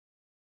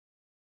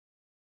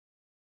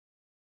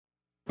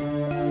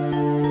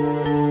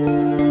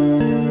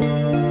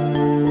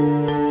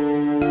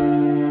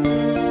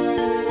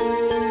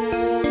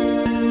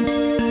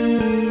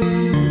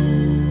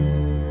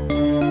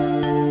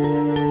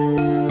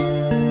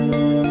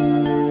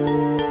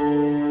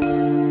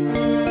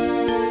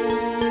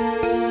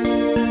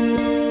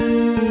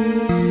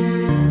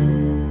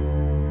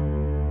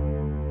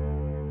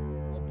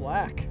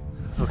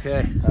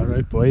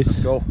right, boys. Let's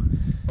go.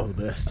 All the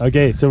best.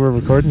 Okay, so we're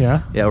recording,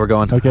 yeah? Yeah, we're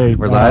going. Okay.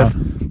 We're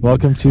live.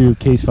 Welcome to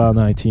Case File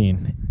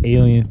 19,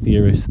 Alien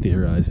Theorists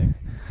Theorizing.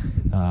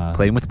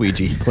 Playing with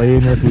Ouija.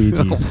 Playing with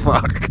Ouijas. Oh,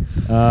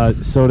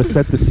 fuck. So to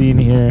set the scene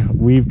here,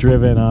 we've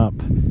driven up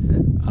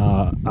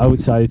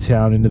outside of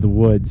town into the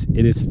woods.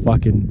 It is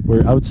fucking...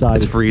 We're outside.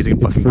 It's freezing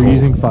It's fucking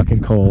freezing cold.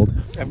 fucking cold.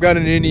 I've got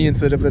an innie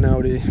instead of an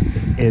Audi.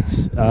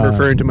 It's... I'm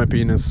referring to my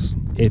penis.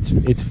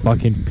 It's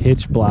fucking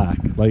pitch black.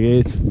 Like,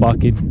 it's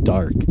fucking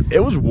dark. It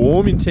was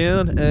warm in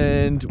town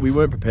and we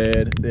weren't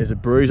prepared. There's a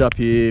breeze up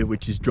here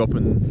which is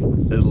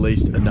dropping at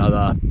least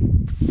another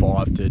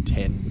 5 to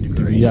 10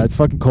 degrees. Yeah, it's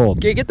fucking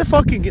cold. Okay,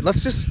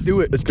 let's just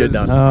do it. Let's get it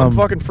done. 'cause I'm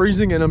fucking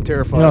freezing and I'm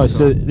terrified. No,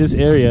 so this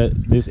area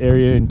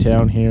in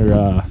town here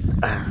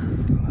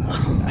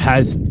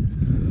has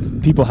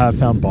people have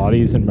found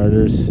bodies and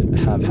murders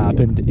have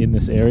happened in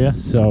this area.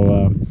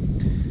 So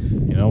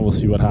we'll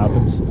see what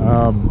happens.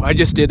 I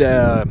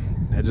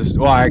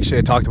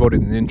talked about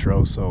it in the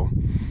intro, so.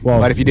 Well,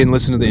 But if you didn't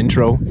listen to the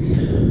intro,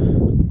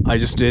 I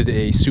just did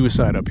a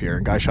suicide up here.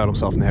 A guy shot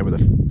himself in the head with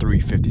a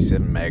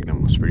 .357 Magnum.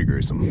 It was pretty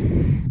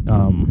gruesome.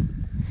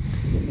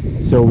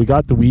 So we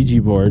got the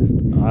Ouija board.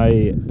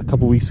 A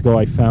couple weeks ago,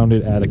 I found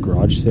it at a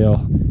garage sale,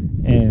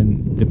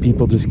 and the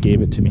people just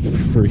gave it to me for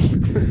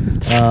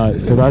free.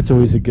 So that's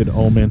always a good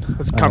omen.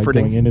 That's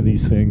comforting. Going into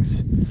these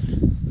things.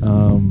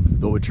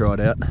 Thought we'd try it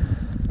out.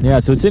 Yeah,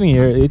 so sitting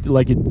here,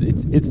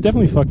 it's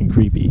definitely fucking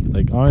creepy.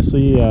 Like,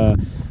 honestly, I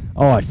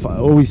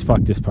always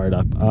fuck this part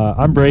up.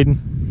 I'm Braden.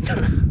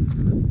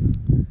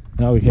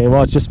 Okay,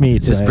 well, it's just me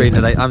today. Just Braden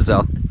tonight. I'm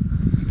Zell.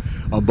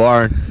 I'm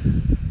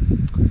Byron.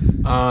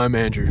 I'm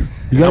Andrew.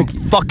 You I'm gotta-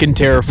 fucking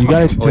terrified. You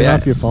gotta turn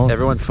off your phone.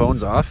 Everyone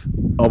phone's off.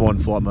 I'm on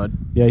flight mode.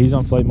 Yeah, he's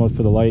on flight mode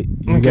for the light.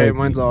 You Okay, gotta-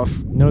 mine's off.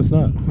 No, it's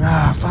not.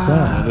 Ah, fuck.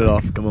 that? Turn it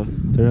off. Come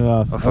on. Turn it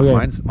off. Oh, fuck,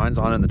 Okay. mine's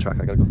on in the truck.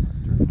 I gotta go.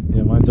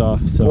 Yeah, mine's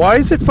off. So Why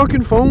is it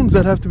fucking phones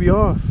that have to be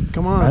off?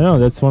 Come on. I know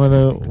that's one of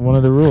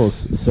the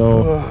rules.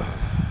 So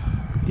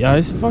yeah,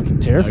 it's fucking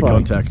No terrifying.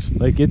 contact.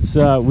 Like it's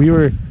we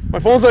were My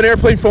phone's on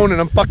airplane phone and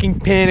I'm fucking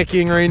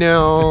panicking right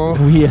now.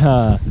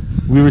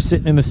 we were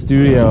sitting in the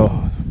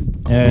studio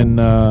and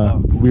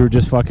we were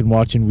just fucking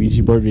watching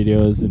Ouija board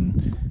videos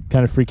and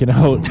kind of freaking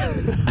out.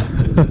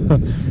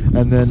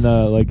 And then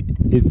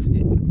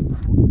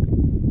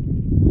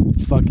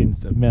it's fucking,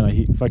 man,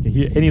 I fucking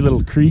hear any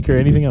little creak or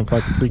anything, I'm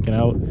fucking freaking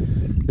out.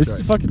 This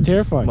is fucking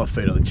terrifying. My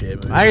feet on the chair,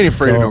 man. I ain't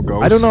afraid of So, no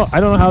ghosts. I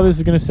don't know how this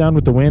is gonna sound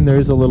with the wind. There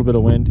is a little bit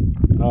of wind.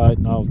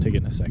 I'll take it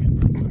in a second.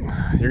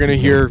 You're gonna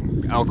hear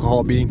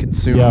alcohol being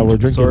consumed. Yeah, we're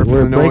drinking. Sorry for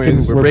We're the breaking-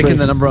 noise. We're breaking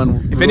the number one.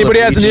 If rule anybody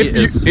of has an Ouija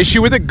is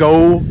issue with it,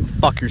 go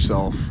fuck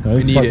yourself. That I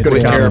is need fucking it.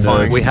 It's terrifying.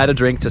 terrifying. We had a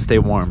drink to stay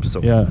warm,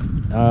 so Yeah,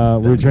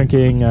 we're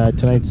drinking.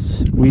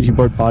 Tonight's Ouija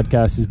board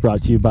podcast is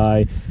brought to you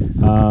by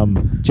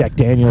Jack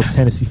Daniel's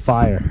Tennessee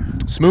Fire.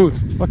 Smooth.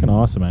 It's fucking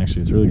awesome,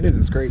 actually. It's really It good. is.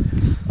 It's great.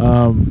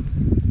 Um,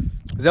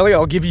 Zelly,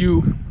 I'll give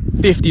you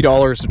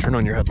 $50 to turn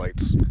on your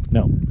headlights.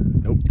 no.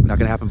 Nope. not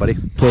gonna happen, buddy.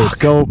 Okay,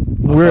 so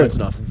we're phone's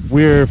enough.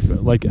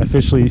 like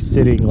officially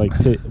sitting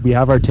we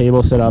have our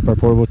table set up, our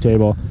portable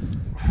table.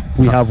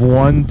 We have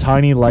one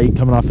tiny light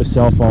coming off a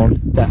cell phone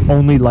that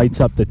only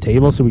lights up the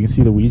table so we can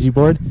see the Ouija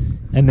board,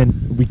 and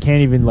then we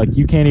can't even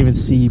you can't even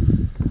see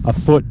a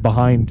foot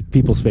behind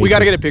people's faces. We got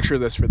to get a picture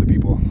of this for the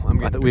people.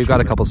 We've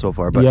got a couple so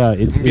far, but Yeah,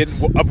 it's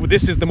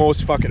This is the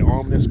most fucking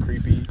ominous,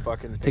 creepy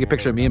fucking. take a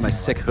picture of me in my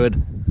sick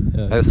hood.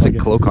 yeah, I have a sick fucking-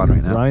 cloak on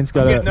right now. Ryan's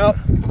I'm getting up.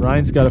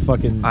 got a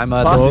fucking. I'm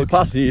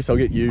Pass this, I'll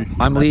get you.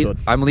 I'm That's lead. what-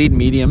 I'm lead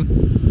medium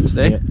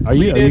today. Yeah. Are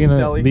you Lean in, gonna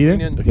Sally, lead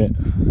lean in? in. Okay.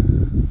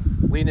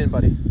 Lean in,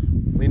 buddy.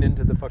 Lean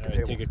into the fucking All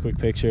right, table. take a quick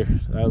picture.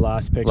 Our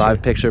last picture.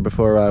 Live picture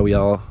before we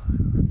all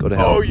go to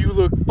hell. Oh, you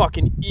look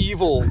fucking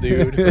evil,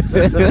 dude.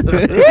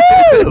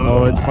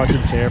 Oh, it's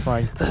fucking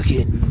terrifying.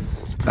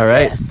 All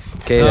right.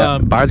 Okay.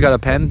 Byron's got a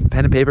pen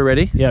and paper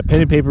ready. Yeah,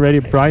 pen and paper ready.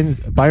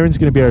 Byron's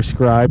gonna be our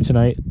scribe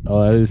tonight.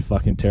 Oh, that is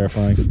fucking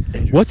terrifying.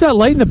 What's that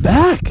light in the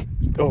back?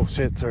 Oh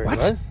shit! Sorry.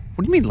 What?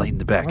 What do you mean light in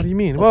the back? What do you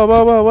mean?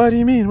 Whoa! What do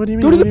you mean? What do you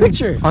mean? Go to What the do you mean?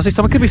 picture. Honestly,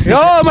 someone could be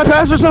sneaking. Oh, my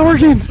password's not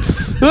working.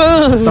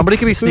 Somebody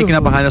could be sneaking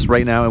up behind us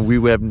right now, and we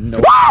would have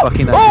no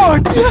fucking Oh,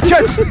 idea.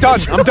 just done.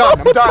 I'm done.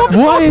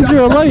 Why is there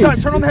a I'm done.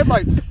 light? Turn on the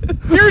headlights.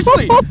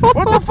 Seriously, what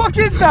the fuck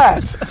is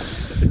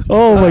that?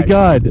 Oh my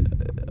god.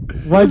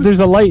 Why? There's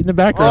a light in the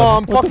background. Oh,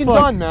 I'm What the fucking fuck?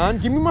 done, man.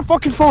 Give me my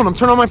fucking phone. I'm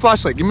turning on my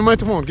flashlight. Give me my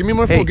phone. Give me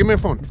my phone. Hey. Give me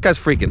my phone. This guy's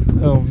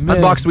freaking. Oh man.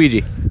 Unbox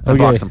Ouija.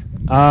 Unbox him.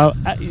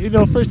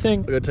 First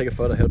thing. We're gonna take a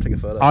photo. He'll take a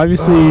photo.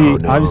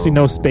 Obviously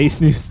no space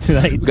news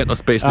tonight. We got no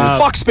space news.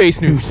 Fuck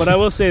space news. But I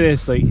will say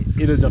this: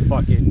 it is a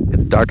fucking.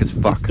 It's dark as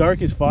fuck. It's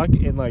dark as fuck,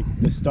 and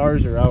the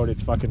stars are out.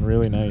 It's fucking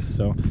really nice.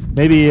 So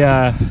maybe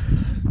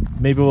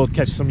we'll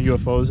catch some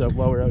UFOs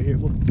while we're out here.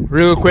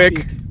 Real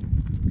quick,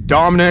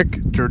 Dominic,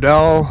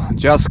 Jordell,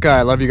 Jessica,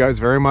 I love you guys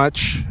very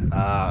much.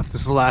 If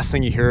this is the last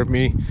thing you hear of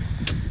me,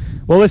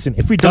 Well, listen,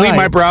 if we delete die,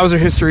 my browser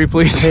history,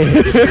 please.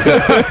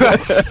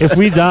 if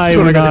we die, That's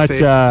what we're I gotta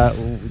not.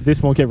 say.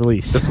 This won't get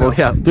released. This will,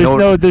 yeah.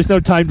 There's no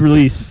timed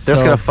release. They're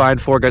just so- gonna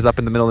find four guys up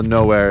in the middle of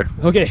nowhere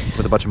Okay.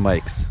 with a bunch of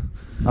mics.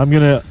 I'm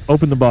gonna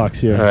open the box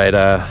here. All right,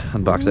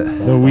 unbox it.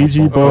 The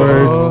Ouija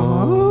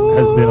board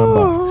has been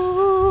unboxed.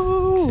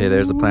 Okay,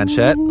 there's the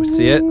planchette. We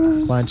see it.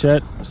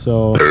 Planchette.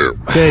 So,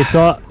 okay.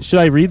 So, should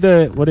I read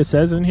what it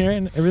says in here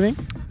and everything?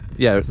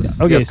 Yeah. Okay. Let's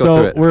go So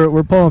through it.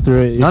 we're pulling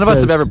through it. None of us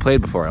says- have ever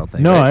played before. I don't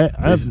think. No, right?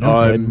 I have. This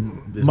never is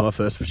played. my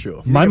first for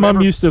sure. My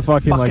mom used to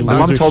fucking like My lose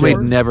mom her told me shit.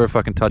 to never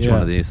fucking touch one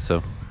Yeah. of these.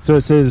 So So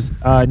it says,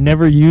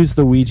 never use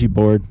the Ouija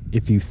board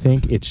if you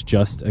think it's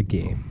just a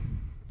game.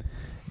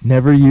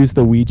 Never use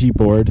the Ouija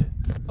board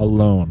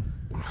alone.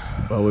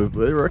 Well,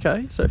 we're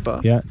okay so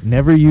far. Yeah.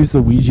 Never use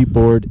the Ouija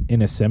board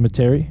in a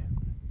cemetery.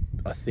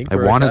 I think I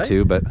we're wanted okay.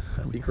 to, but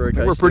I think we're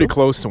okay. We're pretty still.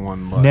 close to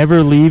one. But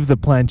Never leave the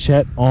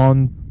planchette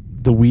on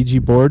the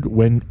Ouija board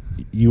when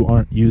you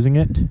aren't using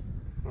it.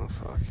 Oh,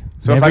 fuck.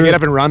 So if I Never- get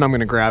up and run, I'm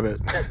gonna grab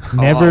it.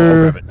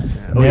 Never, I'll grab it.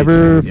 Oh,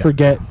 never yeah.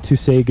 forget to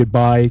say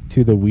goodbye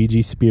to the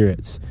Ouija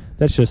spirits.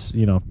 That's just,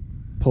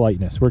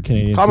 politeness. We're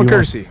Canadians. Common We won't-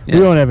 course. Yeah. We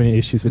don't have any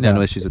issues with no, that.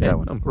 no issues with that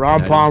one.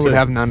 Ron Yeah, Pond would too.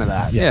 have none of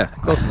that. Yeah,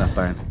 close enough,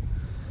 Byron.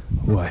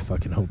 Oh, I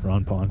fucking hope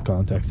Ron Pond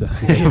contacts us.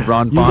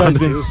 Ron You guys Pond.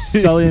 been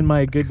selling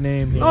my good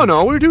name here. Oh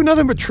no, we're doing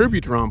nothing but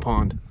tribute to Ron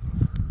Pond.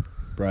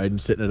 Braden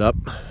setting it up.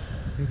 I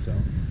think so.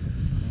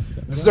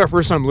 This is our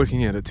first time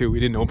looking at it too. We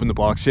didn't open the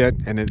box yet,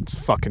 and it's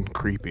fucking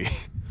creepy.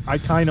 I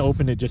kind of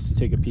opened it just to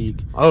take a peek.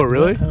 Oh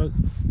really? Oh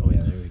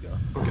yeah, there we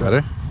go. Got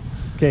her?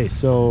 Okay,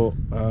 so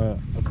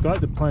I've got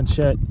the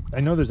planchette. I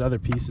know there's other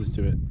pieces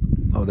to it.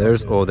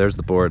 There's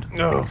the board.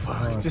 No,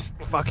 fuck. Just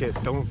fuck it.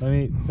 Don't. Let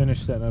me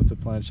finish setting up the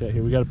planchette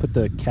here. We got to put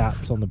the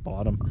caps on the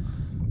bottom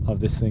of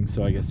this thing,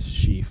 so I guess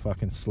she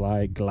fucking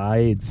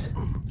glides.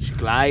 She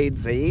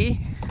glides, eh?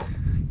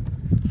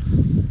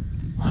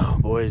 Oh,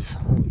 boys.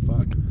 Holy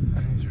fuck!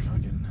 These are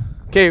fucking.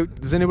 Okay,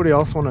 does anybody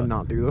else want to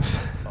not do this?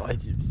 I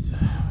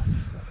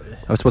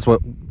was supposed to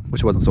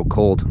wish it wasn't so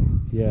cold.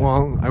 Yeah.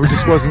 Well, I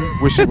just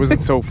wish it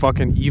wasn't so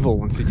fucking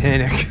evil and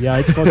satanic. yeah,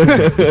 it's fucking.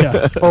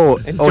 Yeah. Oh,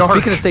 And dark.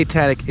 speaking of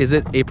satanic, is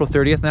it April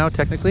 30th now,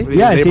 technically? It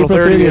Yeah, is it's April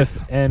April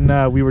 30th,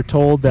 and we were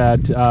told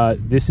that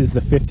this is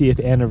the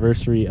 50th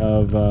anniversary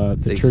of the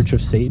Thanks. Church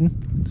of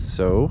Satan.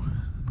 So,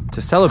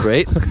 to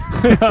celebrate,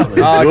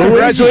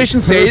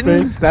 Congratulations,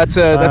 Satan. Perfect. That's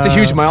a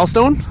huge Uh,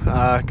 milestone.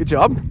 Good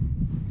job.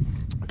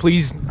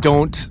 Please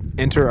don't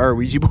enter our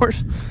Ouija board.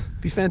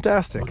 Be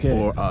fantastic. Okay.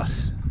 Or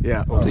us.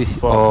 Yeah.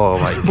 oh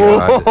my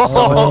god.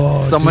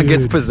 Oh, Someone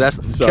gets dude.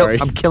 possessed. Sorry.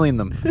 I'm killing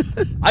them.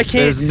 I can't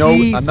There's no-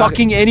 see I'm not-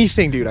 fucking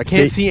anything, dude. I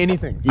can't See- see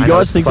anything. You I know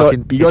guys it's think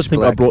fucking you guys pitch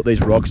think I black. brought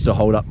these rocks to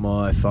hold up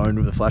my phone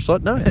with a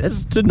flashlight? No,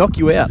 it's to knock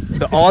you out.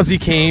 The Aussie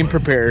came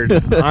prepared.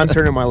 I'm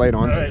turning my light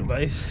on All too. right,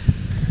 Vice.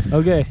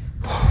 Okay.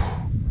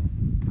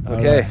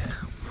 Okay.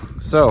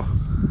 So,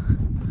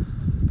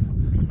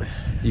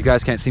 you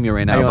guys can't see me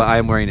right now, Hang on. but I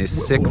am wearing a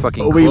sick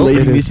fucking Are we cloak.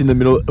 leaving It this is. in the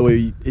middle?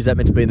 Is that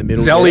meant to be in the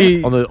middle?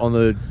 Zelly- there? on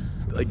the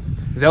like.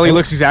 Zelly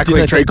looks exactly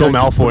Didn't like I say Draco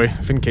don't- Malfoy,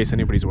 if in case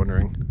anybody's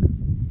wondering.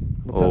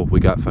 Oh, we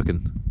got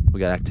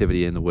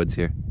activity in the woods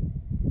here.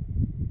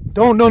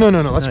 Don't, no.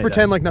 Let's No,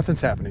 pretend no. like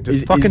nothing's happening. Just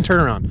Is- fucking is- turn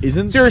around.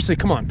 isn't- Seriously,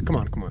 come on.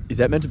 Is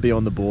that meant to be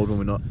on the board when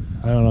we're not?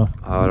 I don't know.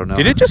 I don't know.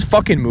 Did it just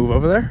fucking move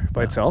over there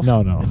by itself?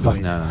 No. It's Fuck.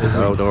 weird. No, It's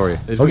no, weird. don't worry.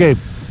 It's Okay. weird.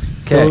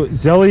 So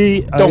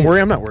Zelly. Don't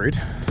worry, I'm not worried.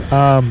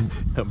 Um,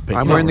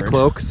 I'm wearing the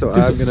cloak, so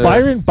I'm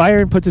gonna.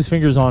 Byron puts his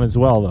fingers on as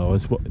well, though.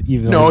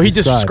 Even though No, he's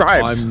he just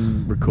described. describes.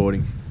 I'm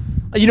recording.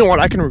 You know what?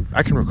 I can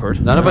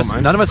record. None of I us, don't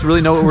mind. none of us really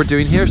know what we're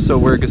doing here, so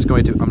we're just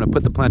going to. I'm gonna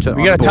put the planchette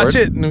We on gotta the board,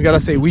 touch it and we gotta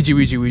say Ouija,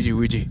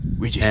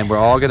 and we're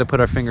all gonna put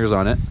our fingers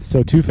on it.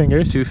 So 2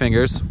 fingers. 2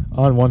 fingers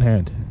on one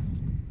hand.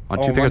 on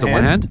Oh, 2 fingers one on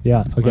one hand? hand,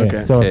 Yeah. Okay.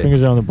 Okay. So Okay.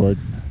 fingers are on the board.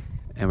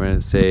 and we're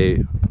gonna say.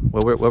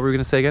 What were we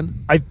gonna say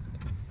again?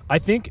 I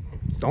think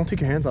Don't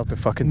take your hands off the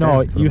fucking no.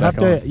 thing. Put You it have back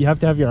to. on. You have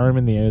to have your arm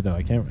in the air though.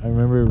 I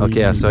remember.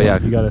 Okay, yeah, so yeah.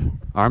 You gotta.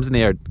 Arms in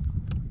the air.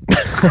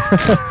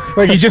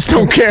 Like you just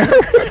don't care.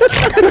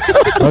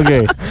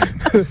 Okay.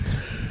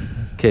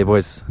 Okay,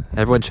 boys.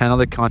 Everyone, channel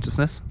their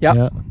consciousness Yep.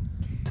 Yeah.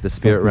 to the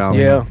spirit Focus realm. on-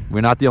 Yeah.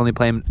 We're not the only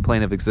plane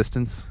of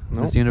existence in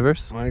this Nope.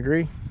 universe. I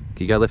agree.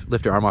 You gotta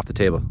lift your arm off the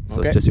table, so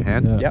Okay. it's just your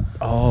hand. Yeah. Yep.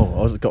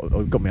 Oh,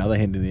 I've got my other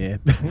hand in the air.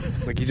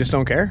 Like you just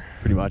don't care.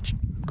 Pretty much.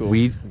 Cool.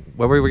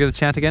 What were we gonna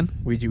chant again?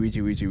 Ouija.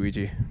 Ouija,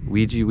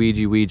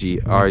 Ouija, Ouija,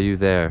 are you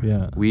there?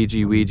 Yeah.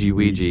 Ouija, Ouija,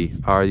 Ouija,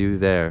 are you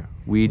there?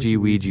 Ouija,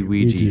 Ouija,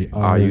 Ouija,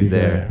 are you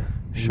there?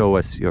 Show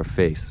us your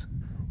face,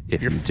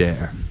 if you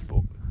dare.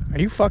 Are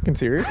you fucking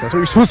serious? That's what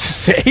you're supposed to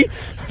say?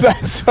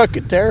 That's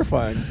fucking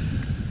terrifying.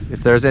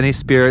 If there's any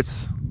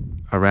spirits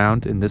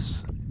around in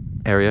this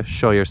area,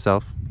 show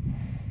yourself.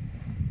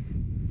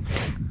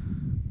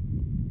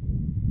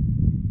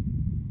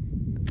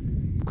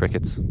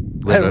 Crickets.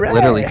 Hooray!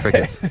 Literally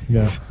crickets.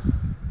 Yeah.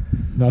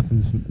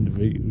 Nothing's.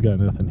 We got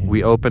nothing here.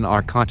 We open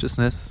our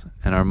consciousness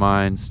and our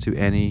minds to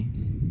any,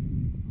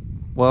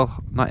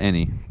 well, not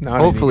any.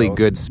 Not Hopefully any ghosts.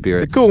 good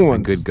spirits The cool and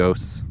ones. good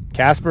ghosts.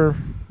 Casper,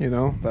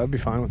 that'd be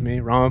fine with me.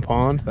 Ramen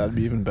Pond, that'd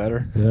be even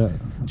better. Yeah.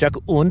 Jack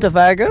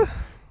Unterweger?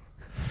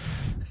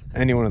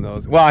 Any one of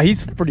those. Well,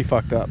 he's pretty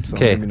fucked up, so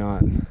 'Kay. maybe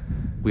not.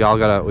 We all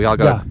gotta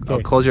Yeah,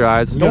 okay. close your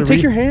eyes. We Don't gotta take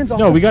re- your hands off.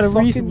 No, the we gotta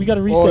fucking- we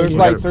gotta Oh, reset. there's here.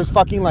 lights. There's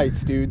fucking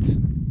lights, dudes.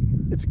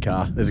 It's a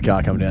car. There's a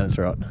car coming down. It's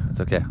all right. It's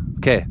okay.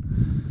 Okay.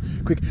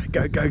 Quick,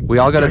 go. We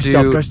all gotta go do-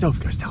 stealth. Go stealth.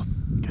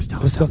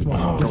 Go stealth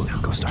mode. Go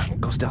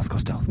stealth. Go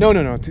stealth.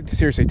 No.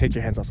 Seriously, take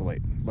your hands off the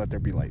light. Let there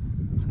be light.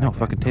 No,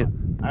 fucking tape.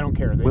 I don't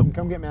care. They Well- can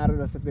come get mad at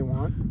us if they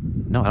want.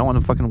 No, I don't want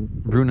them fucking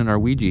ruining our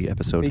Ouija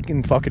episode. They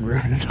can fucking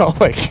ruin it all.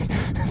 Like,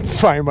 it's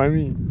fine by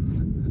me.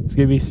 It's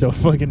gonna be so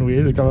fucking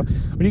weird to come up.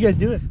 What are you guys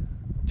doing?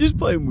 Just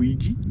playing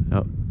Ouija.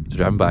 Oh, they're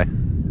driving by.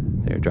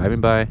 They're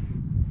driving by.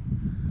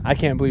 I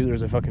can't believe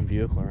there's a fucking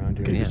vehicle around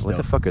here. Get Yeah, your what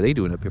the stuff. fuck are they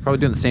doing up here? Probably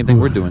doing the same thing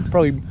we're doing.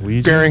 Probably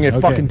Ouija? burying a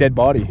Okay. fucking dead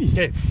body.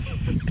 Okay.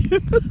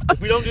 If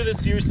we don't do this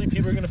seriously,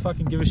 people are gonna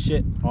fucking give a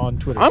shit on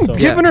Twitter. I'm so.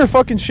 giving her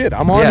fucking shit.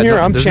 I'm on here.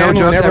 I'm there's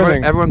channeling no jokes.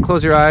 everything. Everyone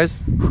close your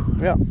eyes.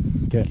 Yeah.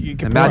 Okay. You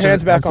can put Imagine- your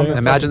hands back on One the second.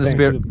 Imagine the fucking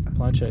spirit- thing.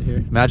 Planchette here.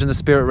 Imagine the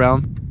spirit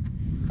realm.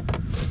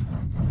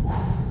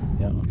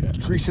 Yeah. Okay.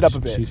 Grease it up a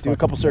bit. She's Do a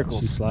couple fucking- circles.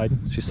 She's sliding.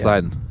 She's Yeah.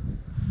 sliding.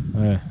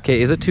 Okay.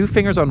 Okay, is it 2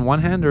 fingers on one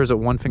hand or is it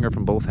 1 finger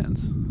from both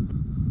hands?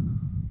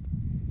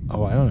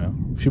 Oh, I don't know.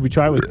 Should we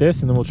try it with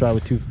this and then we'll try it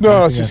with two? No,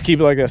 one let's finger? just keep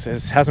it like this.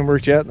 It hasn't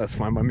worked yet. That's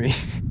fine by me.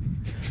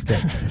 Okay.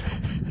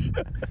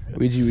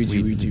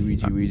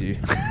 Ouija.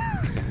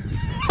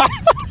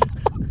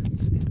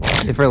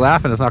 If we're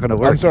laughing, it's not going to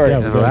work. I'm sorry. Yeah,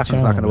 If we we're gotta laughing,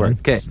 it's not going to channel, work.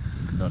 Okay,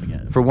 Not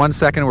again. for 1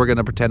 second, we're going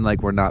to pretend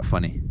like we're not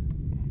funny.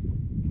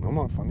 I'm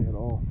not funny at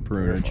all.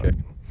 Bruno You're check.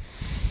 fine.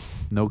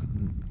 No.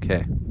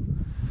 Okay.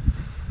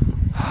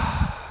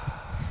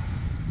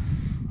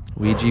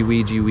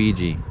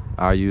 Ouija.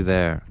 Are you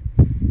there?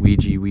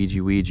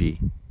 Ouija.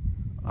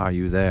 Are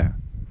you there?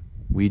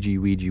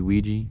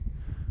 Ouija.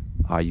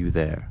 Are you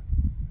there?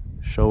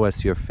 Show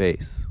us your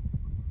face,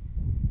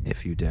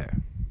 if you dare.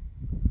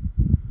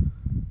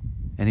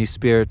 Any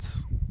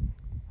spirits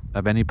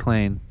of any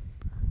plane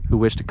who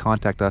wish to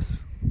contact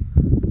us,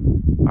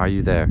 are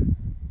you there?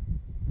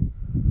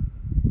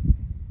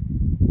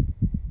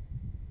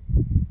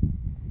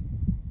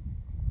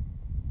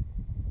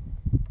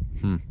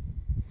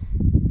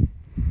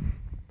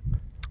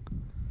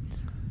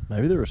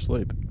 Maybe they're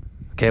asleep.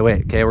 Okay,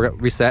 wait. Okay, we're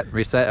gonna reset.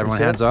 Everyone,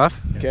 Reset. hands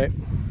off. Okay.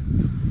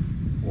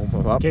 Warm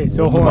up. Okay,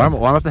 so hold on.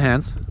 Warm up the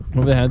hands.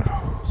 Move the hands.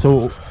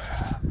 So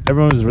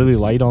everyone was really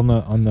light on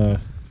the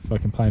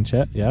fucking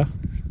planchette, yeah?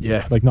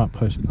 Yeah. Like not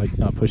pushing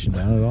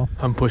down at all.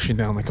 I'm pushing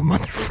down like a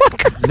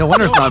motherfucker. No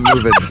wonder it's not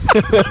moving.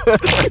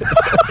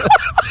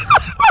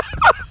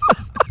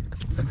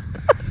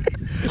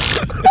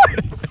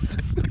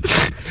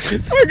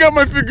 I got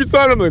my fingers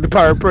on him like the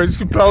power price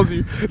compels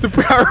you. The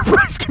power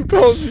price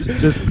compels you.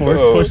 Just force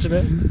Oh. pushing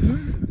it.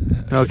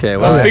 Okay,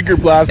 I'm well, finger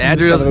blasting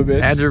Andrew the son of a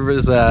bitch. Andrew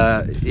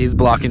is he's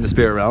blocking the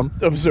spirit realm.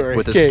 I'm sorry.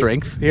 with his Okay,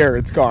 strength. Here,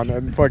 it's gone.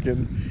 I'm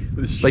fucking.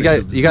 But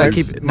you gotta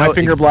keep my no,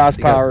 finger you- blast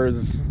you gotta- power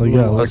is. Well,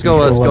 yeah, Let's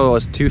Control go. what?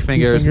 It's 2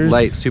 fingers,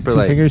 light, super two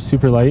light, fingers,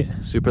 super light.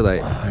 super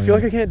light. I feel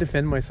like I can't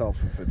defend myself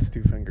if it's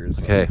 2 fingers.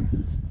 Okay.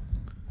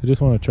 I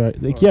just want to try.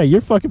 Like, yeah,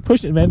 you're fucking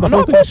pushing it, man. The I'm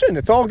whole not thing- pushing.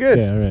 It's all good.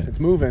 Yeah, all right. It's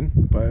moving,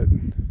 but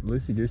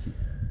Loosey goosey.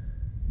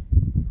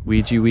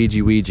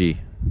 Ouija.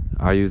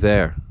 Are you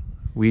there?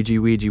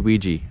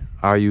 Ouija.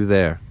 Are you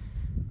there?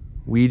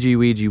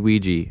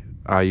 Ouija.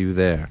 Are you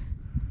there?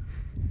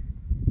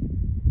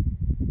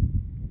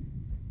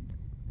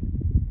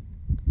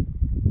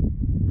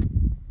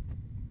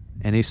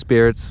 Any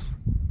spirits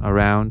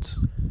around,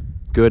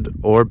 good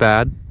or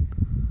bad?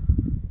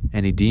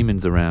 Any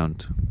demons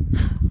around?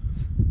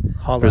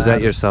 holla at Present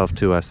us. yourself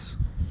to us.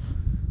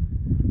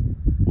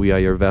 We are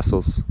your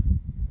vessels.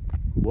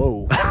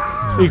 Whoa.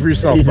 Speak for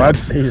yourself, He's bud.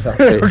 up.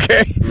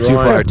 Okay.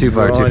 Too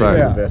far.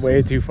 Yeah, Vessel.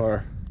 way too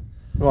far.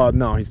 Well,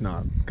 no, he's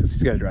not, because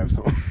he's got to drive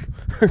something.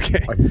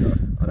 Okay. I can drive.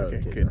 I know Okay,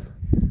 the kid good. drive.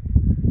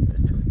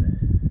 There's 2 in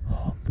there.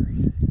 Oh, I'm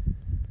breathing.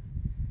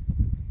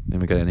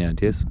 Anybody got any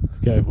ideas?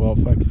 Okay, well,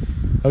 fuck.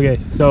 Okay,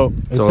 so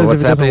it So says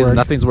what's if it doesn't happening is work,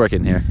 nothing's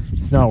working here.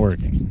 It's not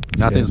working.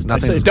 It's Nothing's good. I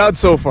say nothing's dud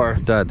so far.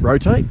 dud.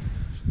 Rotate.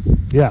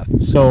 Yeah.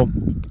 So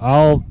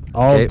I'll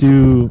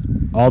Okay.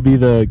 I'll be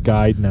the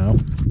guide now.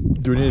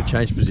 Do we need to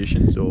change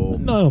positions or?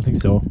 No, I don't think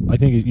so. I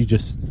think you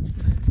just.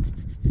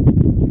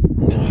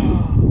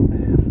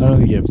 I don't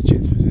think you have to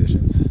change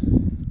positions.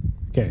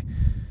 Okay.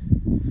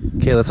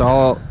 Okay, let's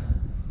all.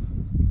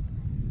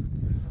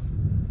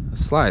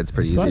 Slide's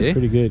pretty Slide's easy. Eh?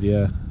 pretty good,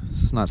 yeah.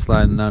 It's just not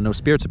sliding. No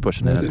spirits are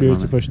pushing it. No at the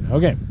spirits are moment. pushing.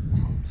 Okay.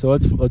 So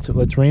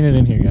let's rein it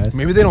in here, guys.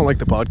 Maybe they don't like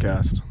the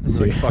podcast. Let's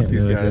They're like, see. fuck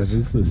these Yeah, guys.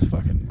 This is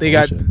fucking. They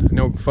got bullshit.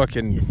 no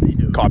fucking Yes, they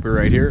do.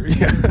 copyright here.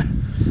 Yeah.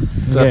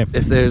 So Okay.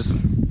 if there's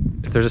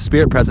a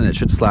spirit present, it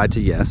should slide to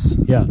yes.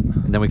 Yeah.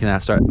 And then we can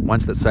start.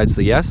 Once that slides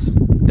to yes,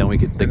 then we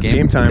get the Then it's game.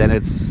 game time.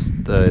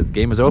 Then the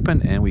game is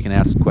open and we can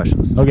ask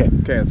questions. Okay.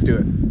 Okay, let's do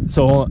it.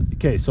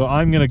 So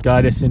I'm gonna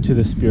guide us into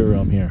the spirit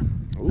realm here.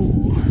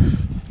 Ooh.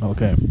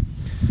 Okay.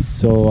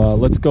 So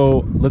let's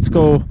go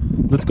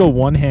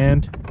one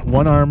hand,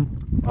 one arm.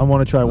 I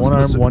want to try one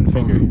arm, one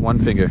finger. One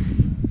finger.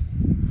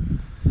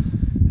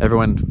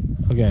 Everyone,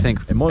 Okay. think.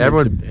 Am I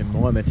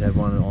Everyone. meant to have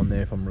one on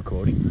there if I'm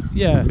recording?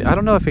 Yeah. I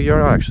don't know if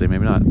you're actually.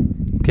 Maybe not.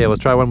 Okay,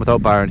 let's try one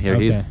without Byron here.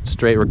 He's Okay.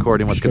 straight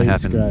recording what's going to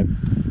Straight happen.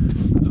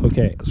 scribe.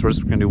 Okay. So we're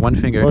just going to do one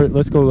finger. Or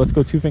let's go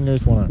 2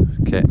 fingers, 1 arm.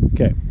 Okay.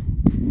 Okay.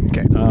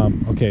 Okay.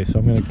 Okay, so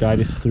I'm going to guide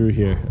us through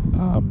here.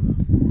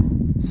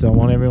 So I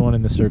want everyone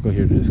in the circle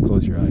here to just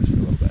close your eyes for a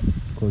little bit.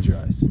 Close your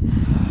eyes.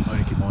 I'm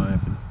going to keep mine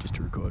open just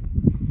to record.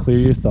 Clear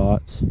your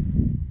thoughts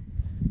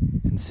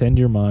and send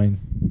your mind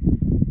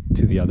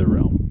to the other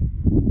realm.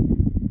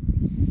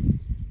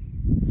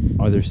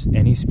 Are there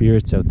any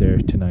spirits out there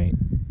tonight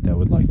that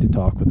would like to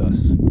talk with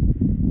us?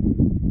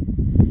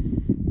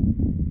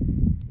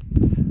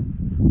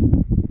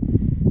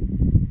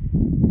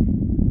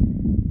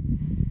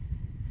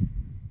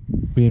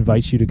 We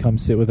invite you to come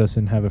sit with us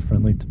and have a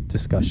friendly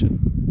discussion.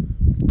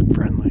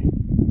 Friendly.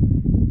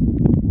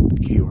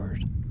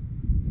 Keyword.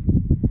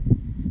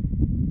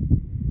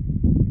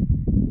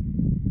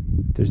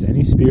 If there's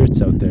any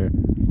spirits out there,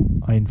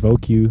 I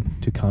invoke you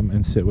to come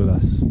and sit with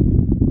us.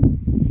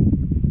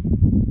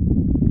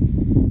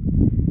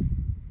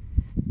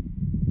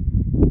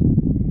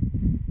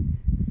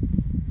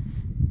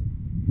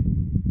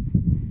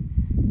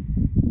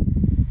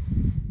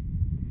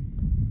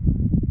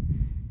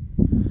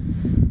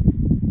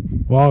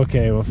 Well,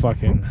 okay, well,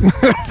 fucking...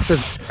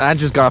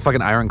 Andrew's got a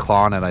fucking iron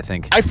claw on it, I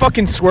think. I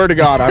fucking swear to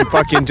God,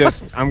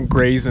 I'm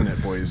grazing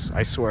it, boys.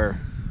 I swear.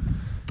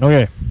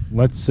 Okay,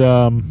 let's,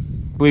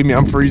 Believe me,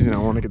 I'm freezing. I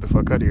want to get the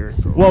fuck out of here.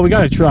 So. Well, we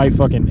gotta try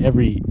fucking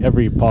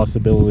every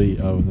possibility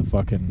of the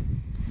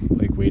fucking,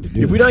 like, way to do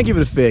it. If we don't give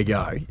it a fair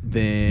go,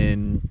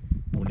 then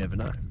we'll never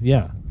know.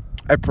 Yeah.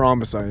 I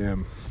promise I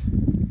am.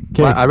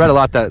 Okay. I read a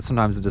lot that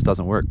sometimes it just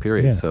doesn't work,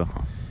 period, Yeah. so...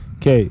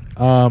 Okay,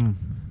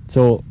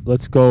 so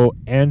let's go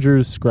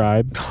Andrew's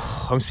scribe.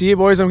 See,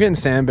 boys, I'm getting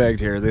sandbagged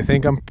here. They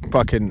think I'm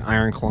fucking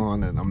Iron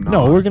Clawing, and I'm not.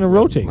 No, we're gonna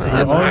rotate.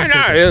 That's All fine.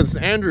 right. It's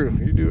Andrew.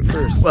 You do it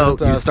first. Well, you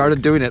Fantastic.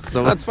 started doing it,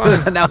 so... That's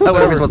fine. Now what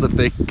are we supposed to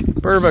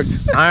think? Perfect.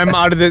 I'm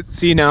out of it.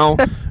 See now,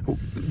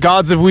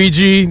 gods of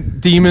Ouija,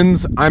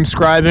 demons. I'm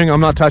scribing.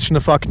 I'm not touching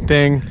the fucking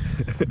thing.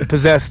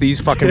 Possess these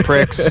fucking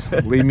pricks.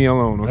 Leave me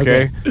alone,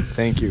 okay?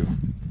 Thank you.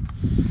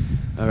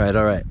 All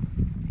right.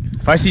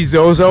 If I see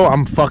Zozo,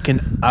 I'm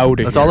fucking out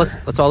of Let's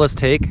here. all let's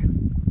take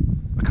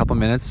a couple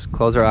minutes,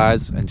 close our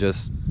eyes, and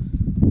just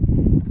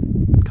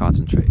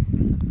concentrate.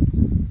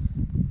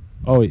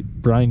 Oh, wait,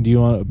 Byron, do you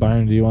want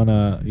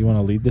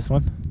to lead this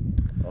one?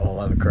 I'll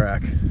have a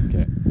crack.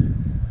 Okay.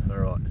 All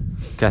right.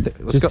 Okay,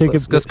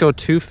 let's go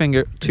two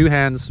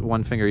hands,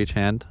 one finger each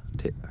hand,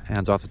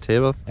 hands off the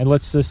table. And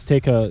let's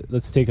take a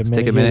minute. take a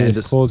here minute to and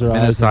just just close our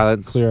minute of eyes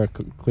and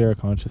silence. clear our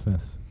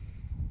consciousness.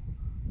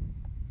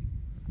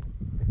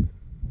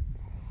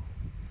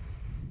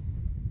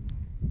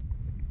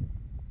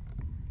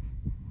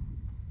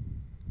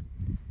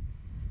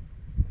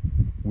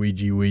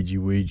 Ouija, Ouija,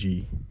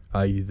 Ouija,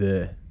 are you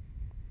there?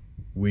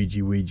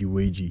 Ouija, Ouija,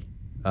 Ouija,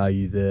 are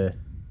you there?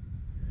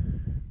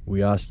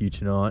 We ask you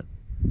tonight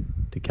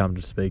to come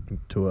to speak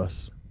to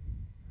us.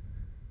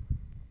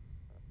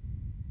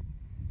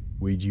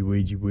 Ouija,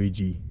 Ouija,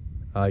 Ouija,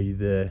 are you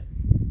there?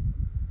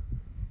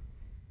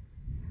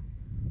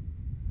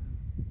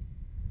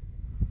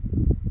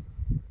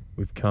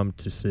 We've come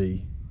to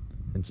see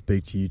and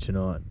speak to you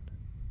tonight.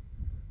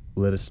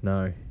 Let us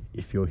know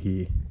if you're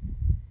here.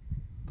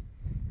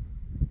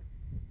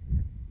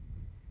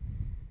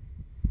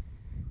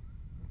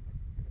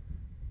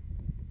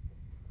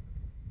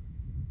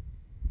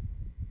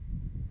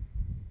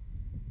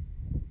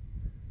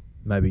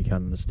 Maybe you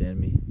can't understand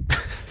me.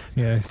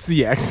 Yeah. It's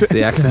the accent. It's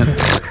the accent.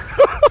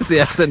 It's the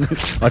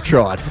accent. I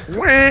tried.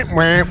 Okay.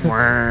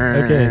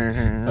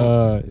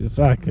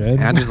 Fuck, man.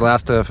 Andrew's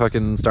last to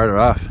fucking start her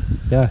off.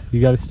 Yeah,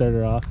 you got to start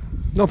her off.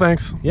 No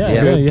thanks. Yeah,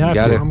 Yeah, yeah, you have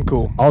got to. it. I'm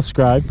cool. I'll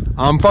scribe.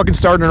 I'm fucking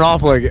starting it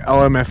off like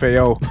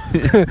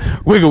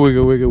LMFAO. Wiggle,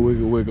 wiggle, wiggle,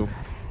 wiggle, wiggle.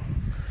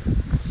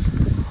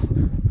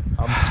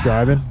 I'm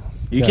scribing.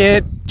 You Yeah.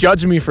 can't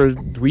judge me for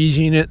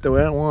Ouijaing it the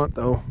way I want,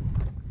 though.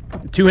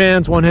 2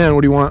 hands, 1 hand.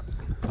 What do you want?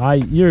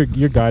 You're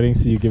guiding,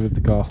 so you give it the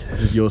call.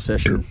 This is your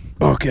session.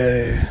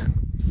 Okay.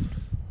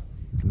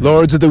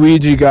 Lords of the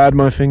Ouija, guide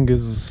my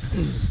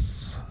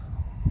fingers.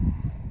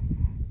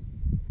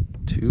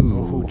 Two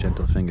Oh.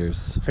 gentle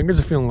fingers. Fingers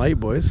are feeling light,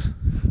 boys.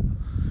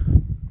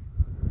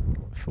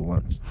 For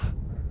once.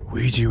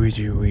 Ouija,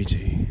 Ouija, Ouija.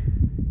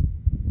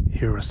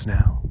 Hear us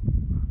now.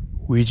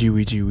 Ouija,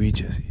 Ouija,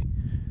 Ouija.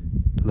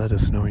 Let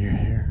us know you're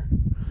here.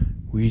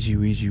 Ouija,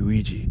 Ouija,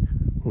 Ouija.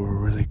 We're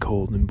really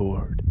cold and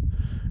bored.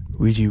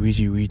 Ouija,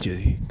 Ouija, Ouija.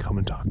 Come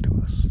and talk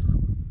to us.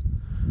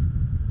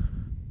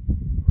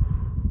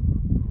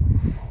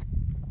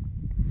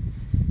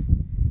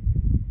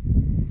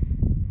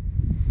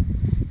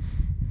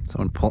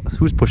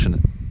 Who's pushing it?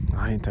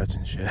 I ain't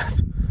touching shit.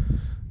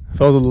 I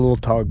felt a little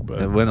tug,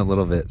 but It went a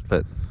little bit,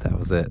 but that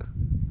was it.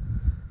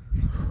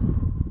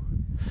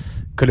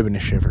 could have been a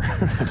shiver.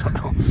 I don't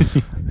know.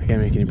 I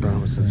can't make any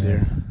promises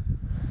here.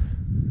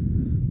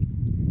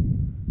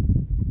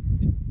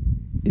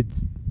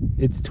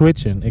 It's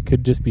twitching. It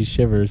could just be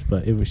shivers,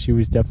 but she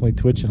was definitely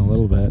twitching a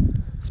little bit.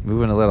 It's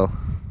moving a little.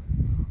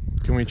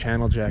 Can we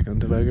channel Jack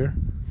Unterweger?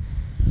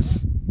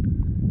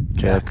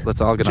 Okay, Jack.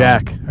 let's all get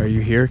Jack, on. are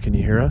you here? Can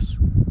you hear us?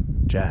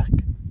 Jack.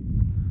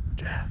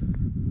 Jack.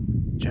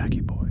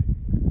 Jackie boy.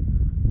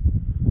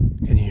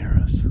 Can you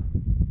hear us?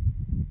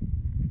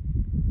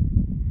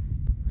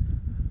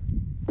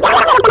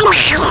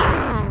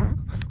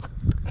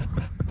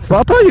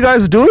 What are you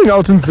guys doing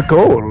out in the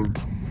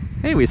cold?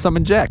 Hey, we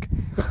summoned Jack.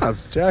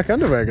 That's Jack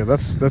Underweger.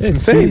 That's It's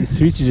insane.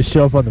 sweet you just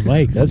show up on the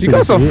mic. That's You pretty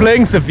guys are sweet.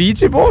 playing the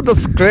Ouija board?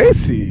 That's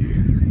crazy.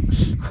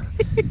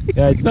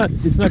 Yeah,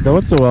 it's not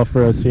going so well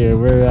for us here.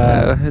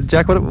 We're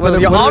Jack, what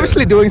You're what-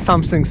 obviously doing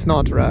something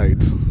not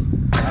right.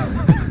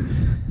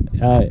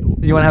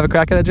 You want to have a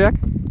crack at it, Jack?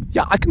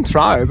 Yeah, I can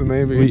try it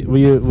maybe.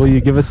 will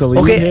you give us a lead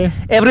Okay, here?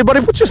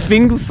 everybody put your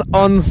fingers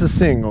on the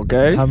thing,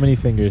 okay? How many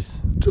fingers?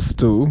 Just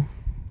 2.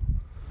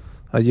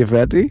 Are you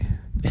ready?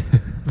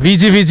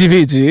 Ouija, Ouija,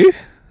 Ouija.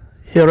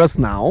 Hear us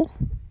now.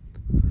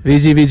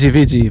 Ouija, Ouija,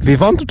 Ouija. We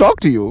want to talk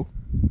to you.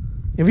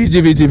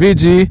 Ouija, Ouija,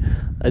 Ouija.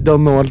 I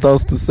don't know what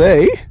else to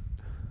say.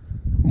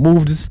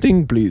 Move this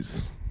thing,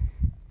 please.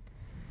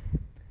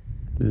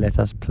 Let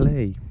us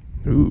play.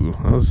 Ooh,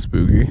 that was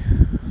spooky.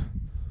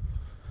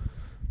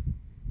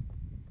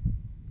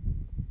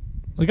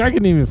 Like I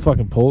couldn't even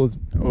fucking pull it.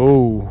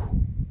 Oh,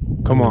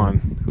 come on.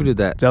 Who did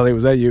that? Deli,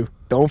 was that you?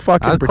 Don't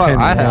fucking I was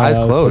pretend. I had eyes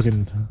that was closed.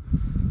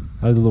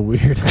 That was a little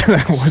weird.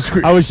 that was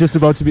weird. I was just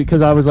about to be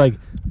because I was like,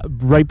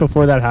 right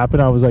before that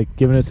happened, I was like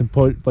giving it some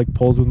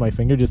pulls with my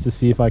finger just to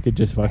see if I could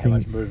just fucking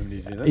movement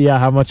is in it? yeah,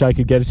 how much I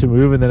could get it to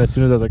move, and then as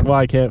soon as I was like, well,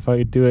 I can't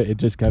fucking do it, it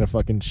just kind of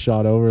fucking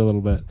shot over a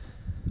little bit.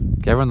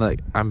 Okay, everyone,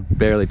 like, I'm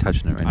barely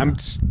touching it right now.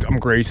 I'm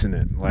gracing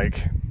it.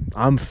 Like,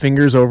 I'm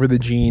fingers over the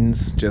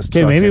jeans. Just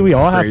Okay, maybe fucking we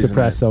all have to grazing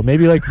press it. though.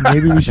 Maybe we should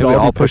Maybe all,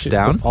 all be push pushing-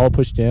 down? All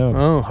push down.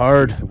 Oh,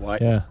 hard. To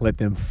wait. Yeah. Let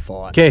them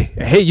fight. Okay,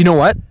 hey, you know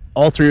what?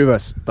 All 3 of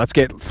us. Let's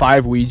get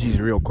 5 Ouijas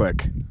real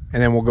quick,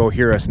 and then we'll go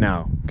hear us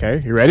now.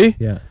 Okay, you ready?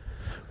 Yeah.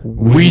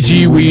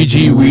 Ouija,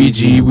 Ouija,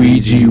 Ouija,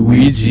 Ouija,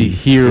 Ouija,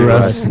 hear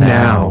us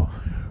now.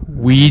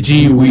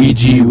 Ouija,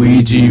 Ouija,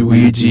 Ouija,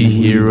 Ouija,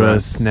 hear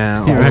us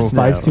now. Dude, us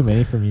five's now. too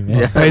many for me, man.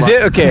 Yeah. Is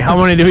it? Okay, how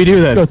many do we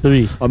do Let's go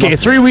then? 3. Okay,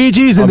 3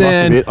 Ouijas, and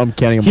then I'm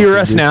counting them hear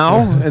up us with this. now,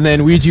 and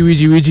then Ouija,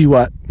 Ouija, Ouija,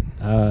 what?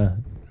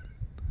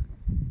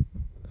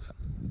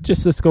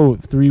 Just let's go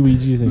 3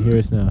 Ouijas and hear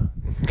us now.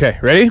 Okay,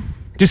 ready?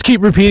 Just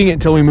keep repeating it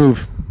until we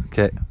move.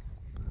 Okay.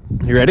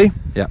 You ready?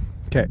 Yeah.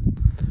 Okay.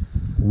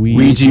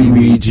 Ouija,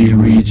 Ouija,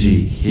 Ouija,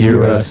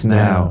 hear us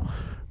now.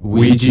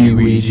 Ouija,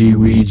 Ouija,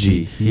 Ouija,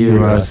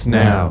 hear us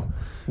now.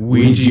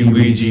 Ouija,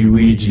 Ouija,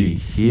 Ouija,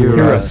 hear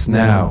us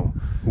now.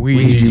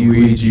 Ouija,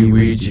 Ouija,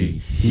 Ouija,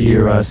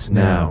 hear us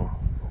now.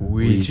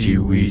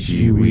 Ouija,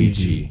 Ouija,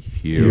 Ouija,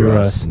 hear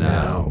us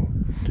now.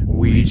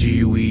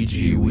 Ouija,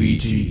 Ouija,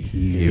 Ouija,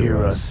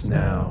 hear us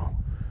now.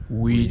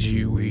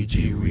 Ouija,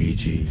 Ouija,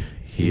 Ouija,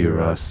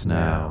 hear us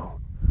now.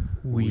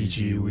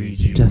 Ouija,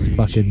 Ouija, Just Ouija,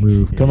 fucking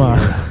move. Come on.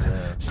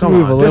 Just Come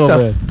move on, a just little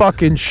a bit.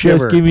 fucking shiver.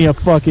 Just give me a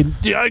fucking.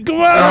 Yeah, come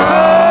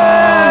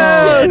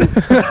on!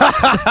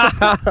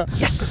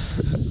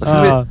 Yes!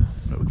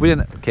 We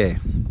didn't. Okay.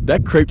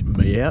 That creeped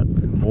me out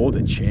more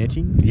than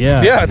chanting.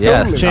 Yeah. Yeah,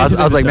 Yeah. totally. I was in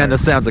the like, man, dark.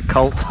 this sounds a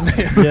cult.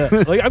 Yeah.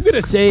 Like I'm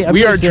gonna say.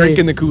 We are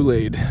drinking the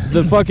Kool-Aid.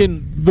 the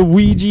fucking the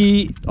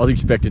Ouija. I was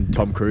expecting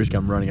Tom Cruise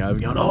come running over,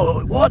 going,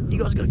 "Oh, what? You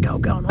guys got to go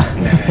going on?"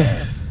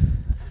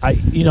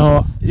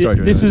 This Sorry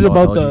to is interrupt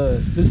about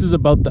biology. this is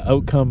about the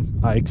outcome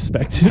I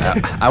expected.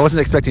 I wasn't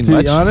expecting To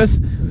much. be honest,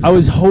 I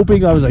was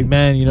hoping. I was like,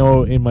 man,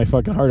 in my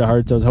fucking heart of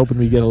hearts, I was hoping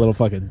we get a little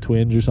fucking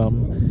twinge or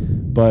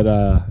something. But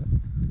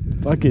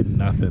fucking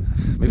nothing.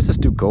 Maybe it's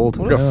just too cold.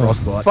 What Yeah. a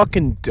frostbite.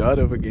 fucking dud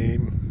of a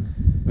game.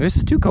 Maybe it's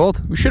just too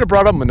cold. We should have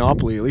brought up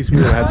Monopoly. At least we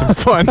would have had some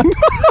fun.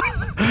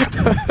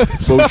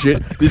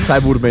 Bullshit. This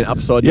table would have been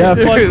upside Yeah,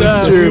 down. fuck That's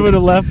that. true. We would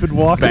have left and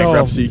walked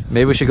Bankruptcy.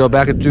 Maybe we should go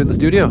back and do it in the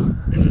studio.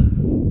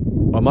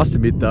 I must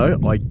admit, though,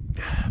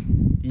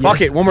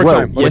 Fuck it, one more Whoa,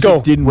 time. Let's yes, go.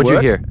 it didn't What'd you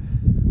work. hear?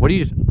 What do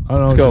you? I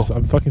don't know. Let's go.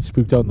 I'm fucking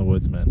spooked out in the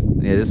woods, man.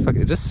 Yeah, it's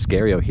just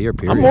scary out here.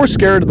 Period. I'm more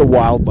scared of the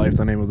wildlife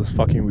than I am of this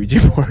fucking Ouija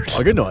board.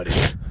 I got an idea.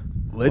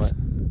 Let's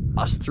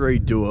us 3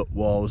 do it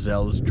while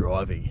Zell's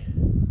driving.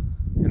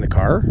 In the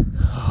car?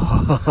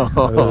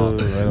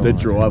 The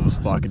drive was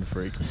fucking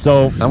freaky.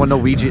 So I don't want no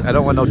Ouija. I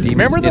don't want no demons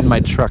Remember the- in my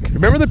truck.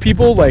 Remember the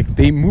people, like,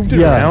 they moved it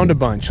Yeah. around a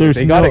bunch. There's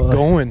They got no, it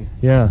going.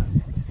 yeah.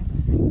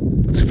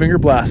 Let's finger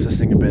blast this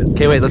thing a bit.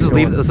 Okay, wait. Let's just get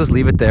leave. going. Let's just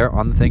leave it there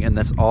on the thing, and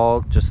let's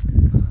all just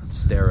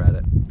stare at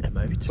it. And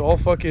maybe It's all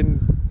fucking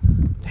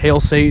hail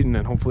Satan,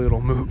 and hopefully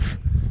it'll move.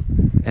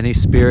 Any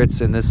spirits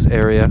in this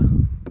area,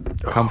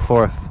 come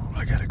forth.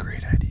 I got a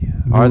great idea.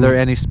 Are there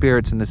any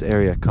spirits in this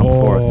area? Come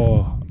forth.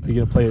 Are you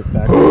gonna play it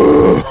back?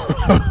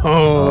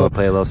 Oh,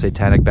 play a little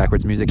satanic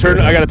backwards music. Turn.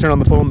 here. I gotta turn on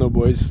the phone though,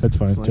 boys. That's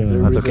fine, As long turn as it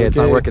on. That's everybody's okay. It's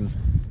not working.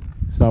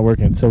 It's not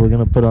working. So we're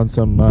gonna put on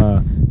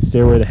some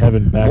Stairway to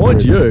Heaven Mind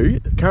backwards. you,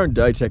 current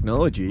day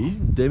technology,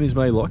 demons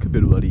may like a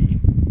bit of bloody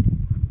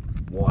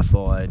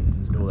Wi-Fi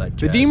and all that The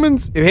jazz.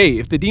 demons. Hey,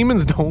 if the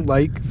demons don't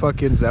like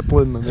fucking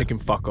Zeppelin, then they can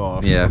fuck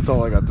off. Yeah. That's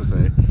all I got to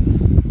say.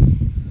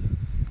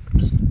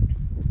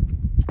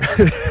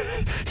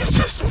 It's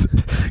just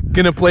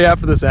gonna play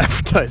after this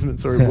advertisement.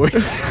 Sorry,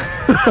 boys.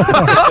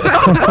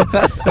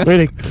 Way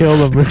to kill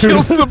the mood.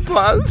 Kills the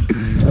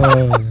buzz.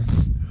 Uh,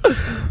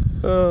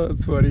 Oh,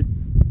 that's funny.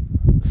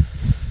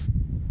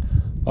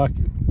 fuck.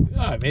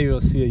 Maybe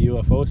we'll see a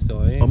UFO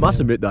still. Eh? I must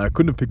admit though, I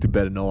couldn't have picked a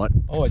better night.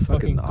 Oh, it's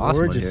fucking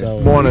awesome gorgeous here.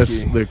 out.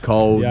 Minus the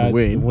cold, Yeah, and the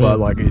wind, the but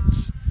wind. like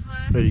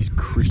it is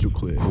crystal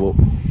clear. Well,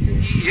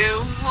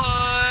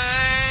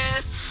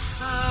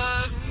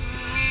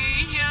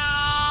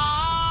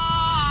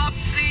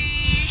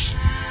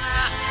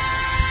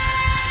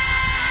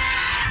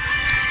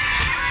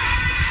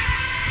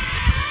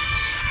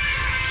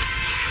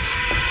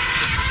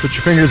 Put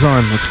your fingers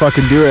on. Let's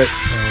fucking do it.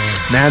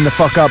 Man the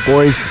fuck up,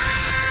 boys.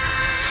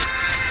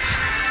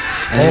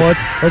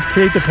 Let's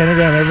create the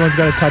pentagram. Everyone's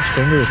got to touch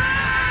fingers.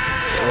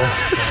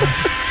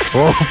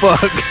 oh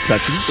fuck!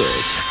 Touching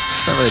birds.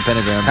 It's not really a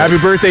pentagram. Happy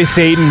birthday,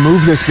 Satan.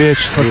 Move this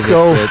bitch. Let's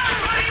go.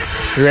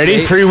 You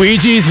ready? 3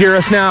 Ouijas, hear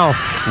us now.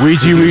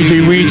 Ouija,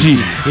 Ouija, Ouija,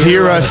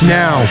 hear us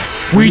now.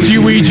 Ouija,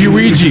 Ouija,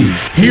 Ouija,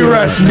 hear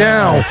us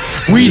now.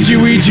 Ouija,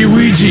 Ouija,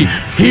 Ouija,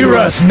 hear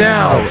us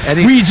now.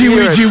 Any Ouija,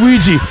 spirits? Ouija,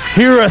 Ouija,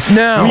 hear us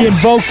now. We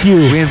invoke you.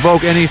 We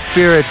invoke any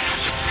spirits,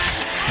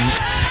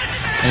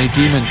 any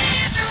demons.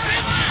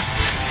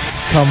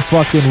 Come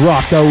fucking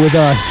rock out with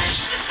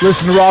us.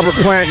 Listen to Robert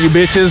Plant, you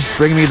bitches.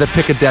 Bring me the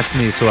pick of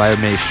destiny so I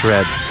may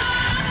shred.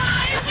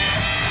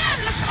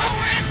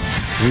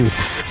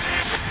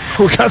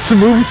 We got some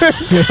movement.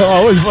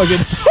 Always fucking.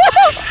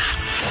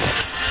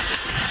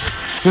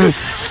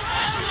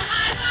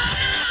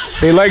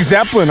 They like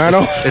Zeppelin, I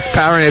know. It's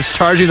powering. It's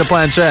charging the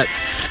planchette.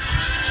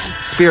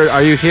 Spirit,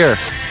 are you here?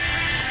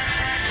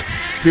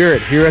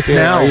 Spirit, hear us Spirit,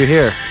 now. are you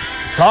here?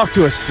 Talk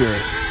to us,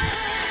 Spirit.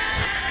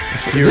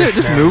 Hear Did it us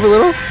just now. move a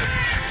little?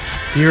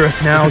 Hear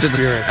us now, Just-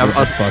 Spirit.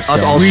 us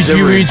all Ouija,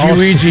 shivering. Ouija,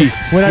 Ouija,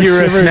 When our hear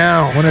us shivers-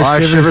 now. when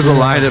Our shivers do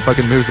aligned. that. It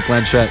fucking moves the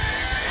planchette.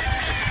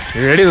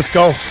 You ready? Let's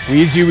go.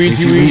 Ouija,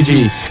 Ouija, Ouija,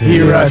 Ouija,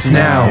 hear us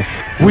now.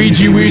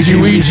 Ouija, Ouija,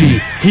 Ouija,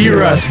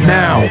 hear us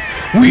now.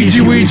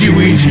 Ouija, Ouija,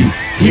 Ouija,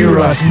 hear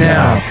us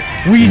now.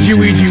 Ouija,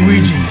 Ouija,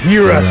 Ouija,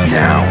 hear us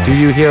now. Do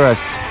you hear us?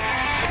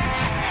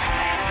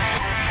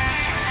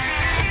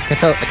 I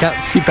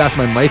can't see past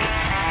my mic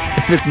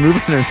if it's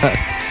moving or not.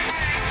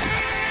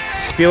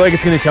 I feel like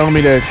it's gonna tell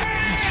me to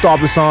stop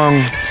the song,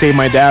 save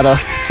my data.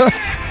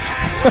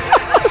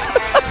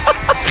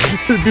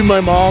 It'd be my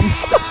mom.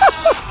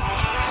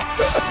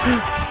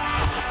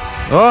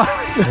 Oh,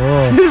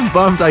 Oh. this is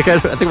bummed. I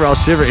think we're all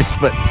shivering.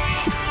 But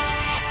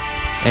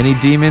any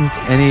demons,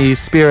 any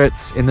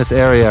spirits in this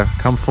area,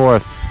 come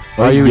forth.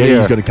 Are you here?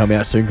 He's going to come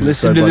out soon. 'cause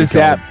it's Listen so to bloody this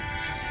app.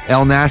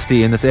 El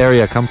Nasty in this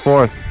area, come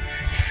forth.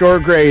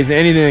 Short Grays,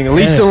 anything.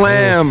 Lisa Yeah.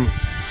 Lamb.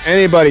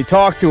 Anybody,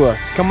 talk to us.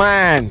 Come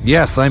on.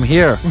 Yes, I'm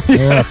here.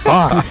 Yeah,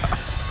 fuck.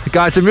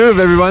 Got to move,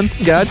 everyone.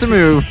 Got to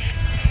move.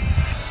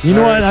 You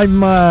know what?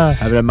 I'm.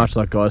 Haven't had much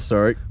luck, guys.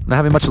 Sorry. Not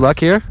having much luck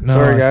here. No,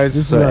 Sorry, it's- guys.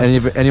 this is So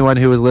a- anyone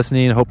who was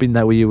listening, hoping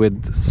that we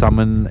would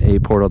summon a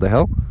portal to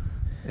hell,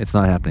 it's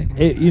not happening.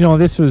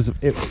 this was.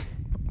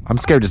 I'm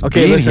scared just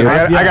Okay, being listen, here.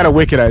 I got a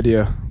wicked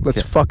idea.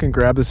 Let's Okay. fucking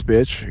grab this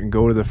bitch and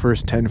go to the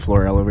first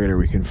 10-floor elevator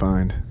we can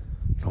find.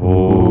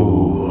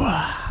 Oh.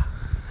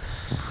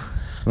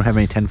 We don't have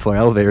any 10-floor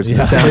elevators in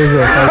Yeah, this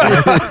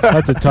town.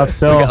 that's a tough We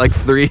sell. got like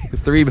three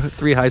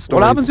high stories.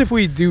 What happens if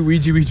we do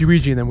Ouija, Ouija,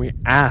 Ouija, and then we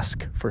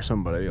ask for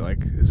somebody? Like,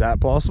 is that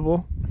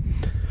possible?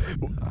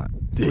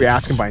 Do we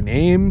ask him by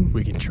name?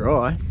 We can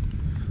try.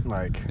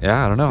 Like,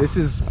 Yeah, I don't know. this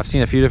is I've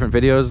seen a few different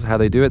videos how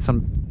they do it.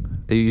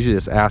 They usually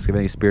just ask if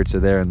any spirits are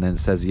there, and then it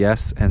says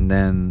yes, and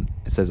then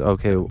it says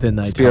okay. Then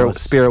they tell spirit,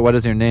 us. spirit, what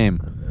is your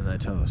name? And they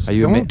tell us. Are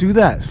you? don't do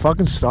that.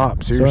 Fucking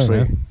stop. Seriously.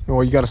 man.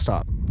 Well, you gotta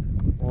stop.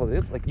 Well,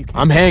 it's like you can't.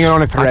 I'm hanging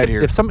on a thread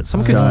here. If someone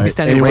could So, be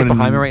standing right anyone-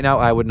 behind me right now,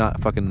 I would not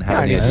fucking have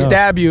Yeah, any and idea.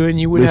 stab you, and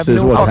you would This have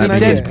is no what's fucking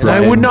happening idea. is And I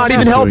Brian would not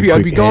even just help doing you.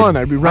 I'd be quick gone.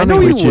 head I'd be I running.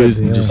 know you Twitches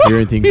would. and just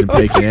hearing things and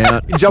freaking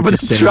out. Jump in the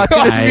Just sending truck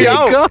and pain.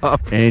 just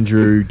up.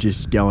 Andrew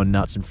just going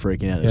nuts and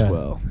freaking out Yeah. as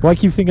well. Well, I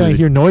keep thinking I Good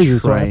hear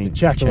noises, so I have to train-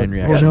 check. chain Like,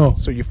 oh reaction. no!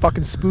 So you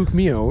fucking spook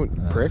me out,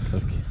 prick.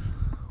 Fuck.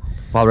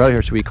 While we're out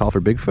here, should we call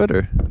for Bigfoot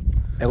or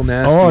El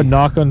Nasty. Oh,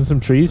 knock on some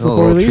trees a before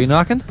little we leave. tree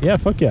knocking? Yeah,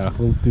 fuck yeah,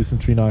 we'll do some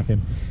tree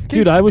knocking.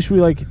 Dude, I wish we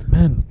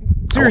man.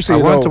 Seriously, I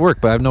want it though, to work,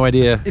 but I have no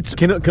idea. It's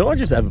Can I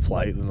just have a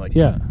plate and like?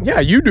 Yeah, yeah,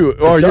 you do it.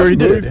 Oh, It you does already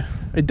move. did it.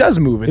 It does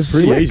move. It's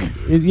pretty slick.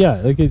 easy.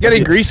 yeah. Like You got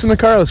any grease in the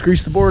car? Let's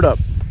grease the board up.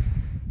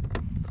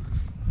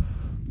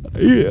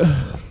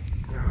 Yeah.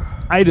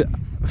 I don't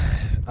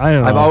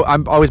know.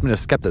 I've always been a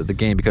skeptic of the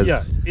game because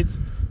Yeah,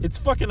 it's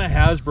fucking a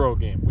Hasbro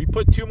game. We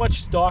put too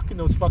much stock in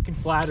those fucking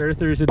flat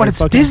earthers. And But their it's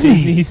fucking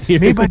Disney. It's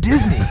made by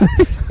Disney.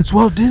 It's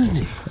Walt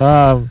Disney.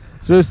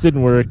 So this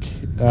didn't work.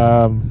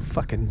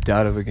 Fucking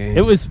dud of a game.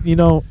 It was, the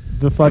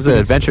it was fucking an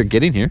adventure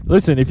getting here.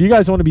 Listen, if you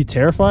guys want to be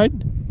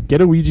terrified,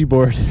 get a Ouija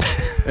board.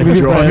 And With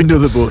your drive friend. into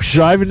the bush.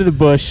 Drive into the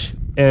bush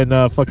and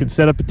fucking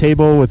set up a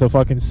table with a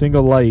fucking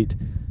single light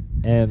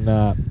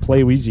and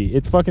play Ouija.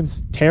 It's fucking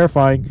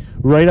terrifying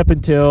right up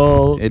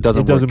until It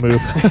doesn't move.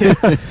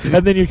 work.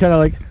 And then you're kind of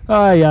like,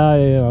 oh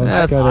yeah,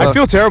 That's- kinda- I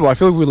feel terrible. I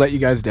feel like we let you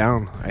guys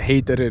down. I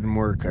hate that it didn't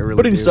work. I really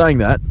But in do. saying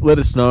that, let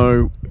us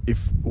know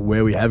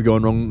where we have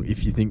gone wrong.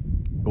 If you think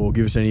or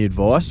give us any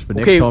advice for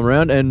next Okay. time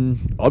around,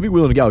 and I'll be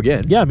willing to go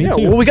again. Yeah, me Yeah,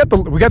 too. well, we got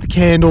the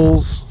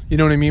candles. You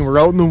know what I mean? We're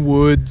out in the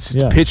woods.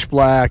 It's Yeah. pitch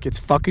black. It's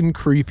fucking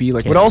creepy.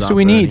 Like, what Candles else do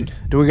we aren't need? burning.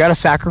 Do we got to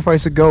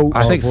sacrifice a goat?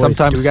 I think boys,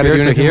 sometimes do we gotta do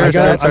spirits are anything here. like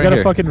that? spirits I got aren't a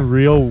here. fucking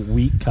real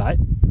weak cut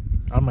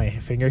on my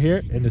finger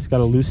here, and it's got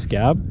a loose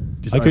scab.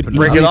 Just I could open it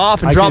Break up. it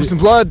off and I drop could- some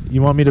blood.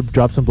 You want me to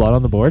drop some blood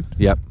on the board?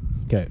 Yep.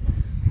 Okay.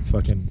 It's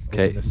fucking.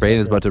 Okay. Brayden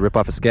is about to rip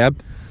off a scab,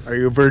 Are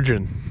you a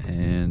virgin?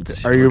 and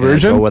Are you we're a gonna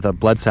virgin? Go with a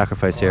blood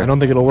sacrifice here. I don't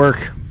think it'll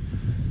work.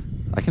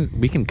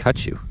 We can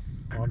cut you.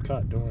 On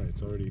cut. Don't worry.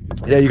 It's already.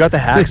 Yeah, you got the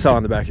hacksaw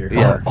on the back of your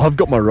Yeah. car. I've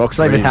got my rocks. It's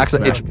not even ready to hacks.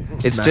 smash-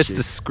 It's smash just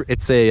you.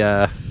 it's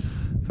a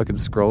fucking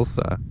scroll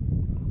saw.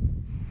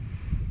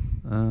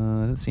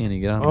 I didn't see any.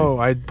 Get on Oh,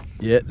 I.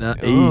 Yeah, no,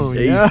 Oh,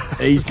 yeah.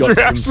 he's got You're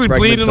some actually fragments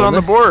bleeding on the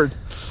there. board.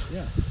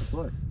 Yeah.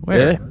 Blood. there.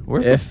 Where? Yeah,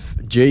 Where's F,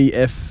 G,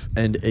 F,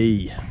 and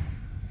E.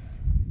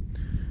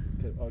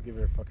 Okay, I'll give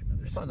her a fucking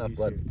another. That's not enough squeeze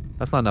blood. here.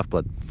 That's not enough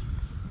blood.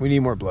 We need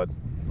more blood.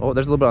 Oh,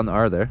 there's a little bit on the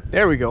R there.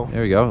 There we go.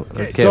 There we go.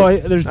 Okay, so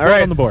there's All blood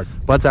right. on the board.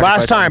 blood sacrifice.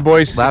 Last time,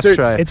 boys. Last If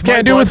try. It's Can't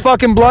my do with blood.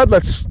 fucking blood.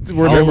 Let's.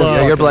 We're I'll,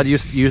 we're- Your blood. You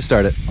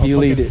start it. You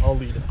lead it. I'll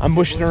lead it. I'm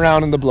bushing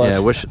around in the blood. Yeah.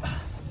 Wish.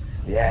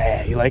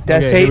 Yeah, you like that,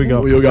 Okay, Satan? here we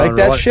go. You're You like going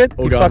that right- shit?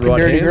 or You going fucking right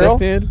dirty hand, girl?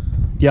 left hand,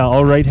 Yeah,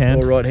 all right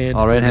hand. or right hand.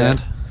 All right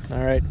hand.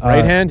 All right.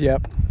 Right hand,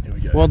 yep. Here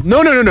we go. Well,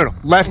 no.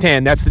 Left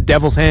hand. That's the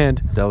devil's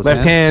hand. Devil's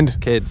Left hand.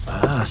 Okay.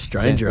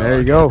 stranger. There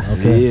you go.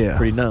 Okay. Yeah.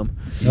 Pretty numb.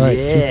 All right,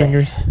 two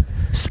fingers.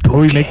 Are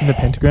we making the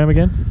pentagram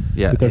again?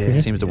 Yeah. With our It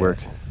fingers? seems to work.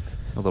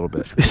 A little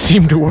bit. It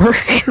seemed to work.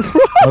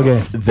 Okay.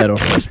 That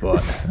off my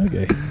spot.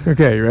 Okay.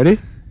 Okay, you ready?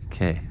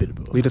 Okay. Bit of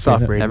blood. Lead us off,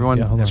 Okay, Brady. Everyone.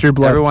 Yeah, hold on. It's your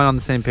blood. Everyone on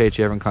the same page.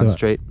 Everyone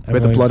concentrate.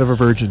 With the blood of a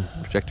virgin.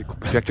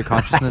 Project your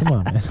consciousness. Come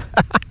on, man.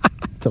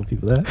 Tell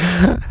people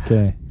that.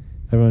 Okay.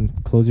 Everyone,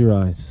 close your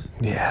eyes.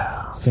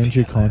 Yeah. Send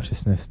your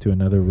consciousness to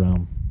another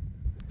realm.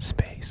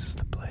 Space is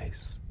the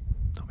place.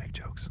 Don't make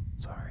jokes.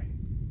 Sorry.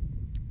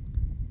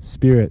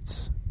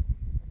 Spirits,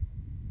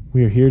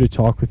 we are here to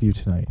talk with you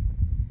tonight.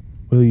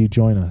 Will you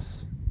join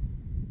us?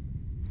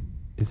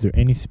 Is there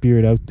any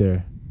spirit out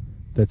there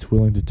that's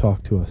willing to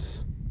talk to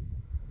us?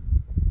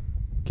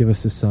 Give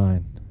us a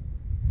sign.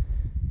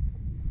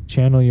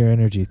 Channel your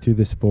energy through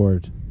this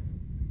board.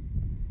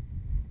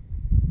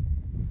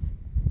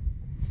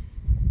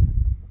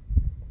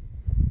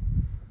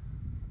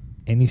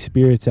 Any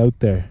spirits out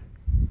there,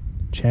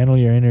 channel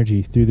your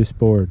energy through this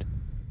board.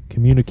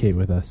 Communicate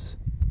with us.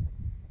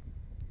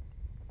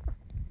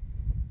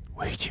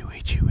 Ouija.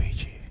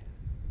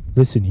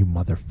 Listen, you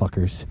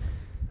motherfuckers.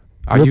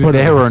 Are We're you putting-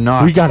 there or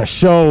not? We got a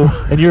show,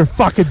 and you're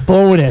fucking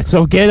blowing it.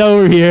 So get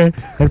over here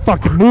and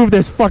fucking move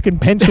this fucking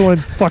pendulum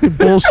fucking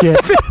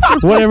bullshit,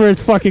 whatever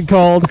it's fucking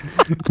called,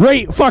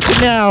 right fucking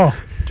now.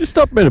 Just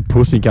stop being a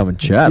pussy and come and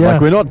chat. Yeah.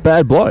 Like, we're not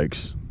bad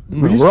blokes.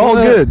 No, just we're all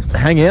wanna good.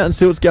 Hang out and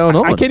see what's going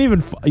on. I can't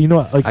even, you know,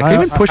 what, like I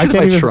can't even push it if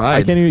can't I even, tried.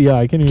 I can't even, yeah,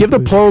 I can't even. Give the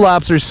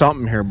prolapsers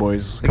something here,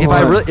 boys. Like Come if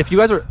I on. really, if you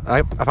guys are,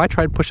 if I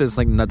tried to push it, it's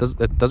like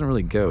it doesn't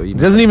really go. It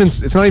doesn't even.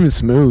 It's not even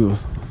smooth.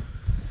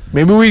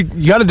 Maybe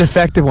you got a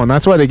defective one.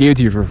 That's why they gave it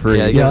to you for free.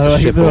 Yeah, Yeah, it's a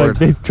like, shit they're like, board.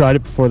 they've tried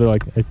it before. They're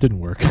like, it didn't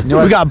work. You know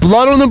We what? got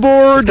blood on the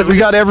board. It's 'cause We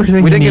got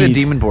everything. We didn't you get a need.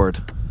 demon board.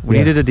 We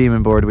Yeah. needed a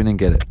demon board. We didn't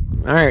get it.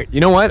 All right.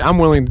 You know what? I'm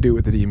willing to do it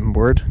with the demon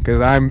board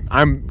because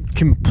I'm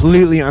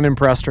completely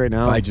unimpressed right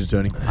now. Pages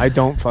turning. I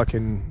don't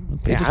fucking.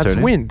 Pages Yeah, that's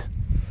turning. wind.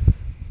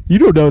 You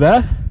don't know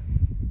that.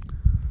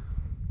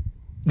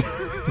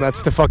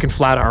 That's the fucking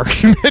flat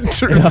argument.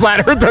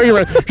 Flat Earth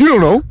argument. You don't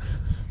know.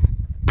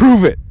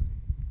 Prove it.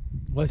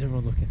 Why is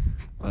everyone looking?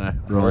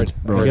 Rowan's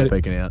get it.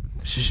 peeking out.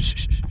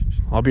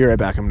 I'll be right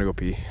back. I'm gonna go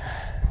pee.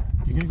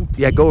 You're gonna go.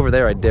 Yeah, go over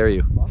there. I dare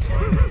you.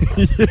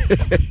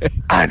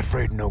 I ain't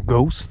afraid of no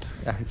ghost.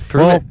 Yeah,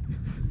 prove Well, it.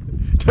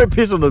 Don't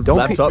piss on the Don't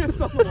laptop.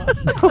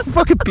 Don't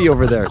fucking pee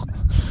over there.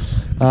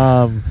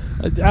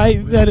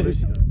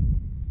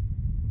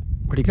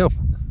 Where'd he go?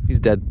 He's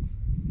dead.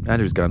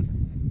 Andrew's gone.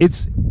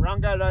 It's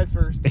Brown guy dies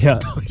first. yeah.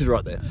 He's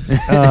right there.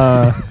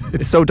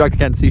 It's so dark I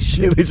can't see He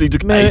shit. literally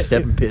took Man, a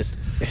step and pissed.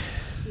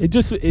 It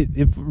just it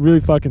really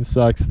fucking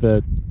sucks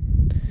that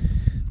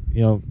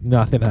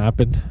nothing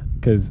happened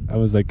because I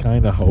was like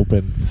kind of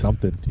hoping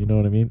something, you know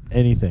what I mean?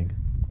 Anything,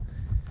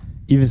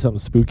 even something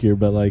spookier.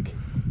 But like,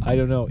 I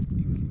don't know.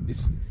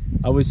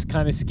 I was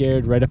kind of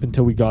scared right up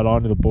until we got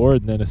onto the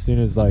board, and then as soon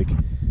as like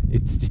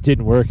it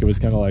didn't work, it was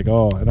kind of like,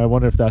 oh. And I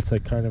wonder if that's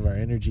like kind of our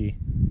energy.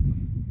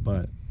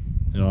 But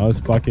I was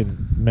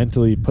fucking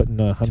mentally putting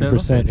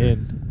 100%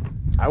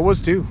 in. I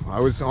was too. I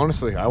was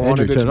honestly. I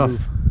wanted it turn to it off.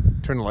 move.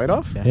 Turn the light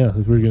off. Yeah,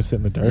 we were gonna sit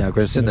in the dark. Yeah, we're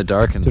gonna sit in the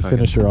dark and to fucking-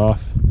 finish her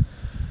off.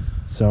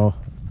 So,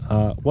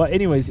 well,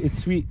 anyways, it's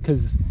sweet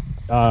because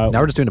Now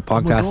we're just doing a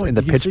podcast in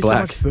the pitch black.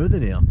 So much further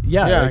now.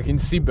 yeah, Yeah, I like, can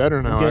see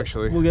better now. we'll get,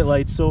 Actually. we'll get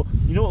lights. So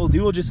you know what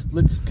we'll do? Cause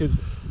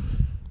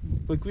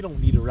like we don't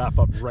need to wrap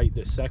up right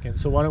this second.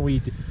 So why don't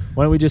we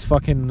just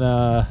fucking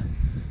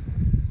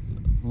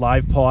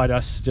live pod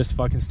us just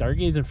fucking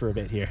stargazing for a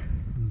bit here,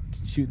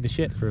 shooting the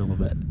shit for a little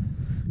bit.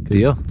 'Cause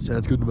Deal.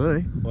 Sounds good to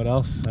me. What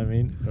else? I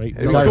mean, right?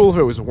 It'd be cool if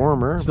it was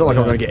warmer. It's not like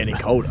I'm Yeah. going to get any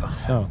colder.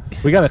 No,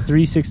 we got a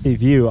 360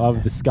 view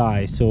of the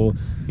sky, so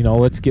You know,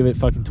 let's give it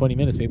fucking 20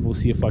 minutes. Maybe we'll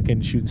see a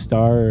fucking shooting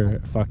star or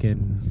a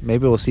fucking.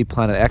 Maybe we'll see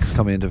Planet X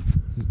coming into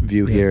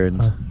view here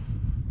and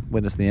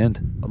witness the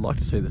end. I'd like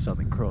to see the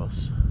Southern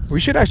Cross. We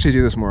should actually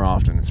do this more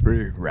often. It's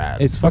pretty rad.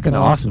 It's fucking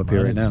awesome up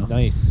here man. right It's now.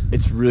 nice.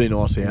 It's really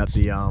nice out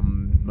the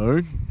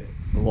moon.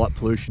 The light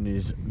pollution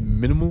is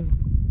minimal.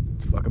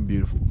 It's fucking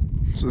beautiful.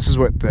 So this is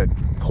what the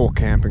whole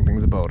camping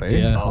thing's about, eh?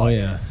 Yeah. Oh, Oh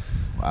yeah.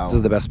 Wow. This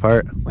is the best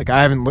part. Like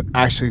I haven't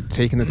actually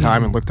taken the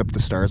time and looked up the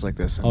stars like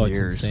this in Oh, it's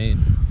years. insane.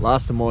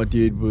 Last time I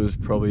did was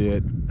probably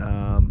at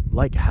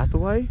Lake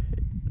Hathaway.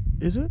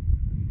 Is it?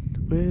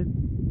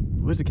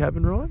 Where's the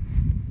cabin, Ryan?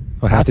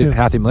 Oh,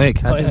 Hatham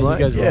Lake. Oh, yeah, you Lake?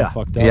 guys were all Yeah.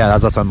 fucked up. Yeah,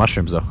 that's us on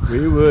mushrooms though.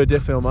 We were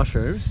definitely on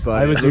mushrooms, but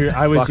I was it looked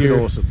fucking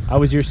awesome. I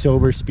was your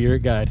sober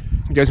spirit guide.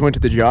 You guys went to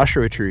the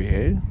Joshua Tree,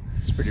 hey?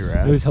 It's pretty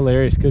rad. It was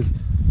hilarious because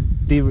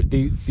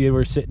they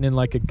were sitting in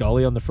like a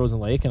gully on the frozen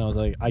lake,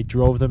 and I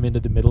drove them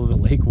into the middle of the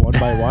lake one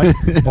by one.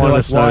 And they're On a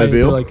like, why?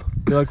 snowmobile?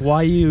 They're like,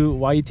 why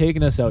you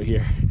taking us out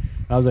here? And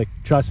I was like,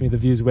 trust me, the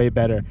view's way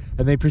better.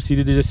 And they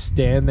proceeded to just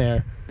stand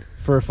there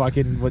for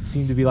fucking what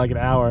seemed to be like an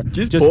hour.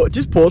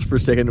 Just pause for a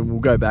second and we'll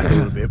go back a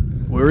little bit.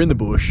 We're in the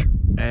bush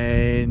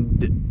and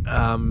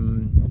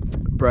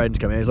Braden's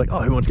coming in. He's like,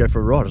 oh, who wants to go for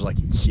a ride? I was like,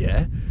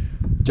 yeah.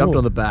 Jumped Oh.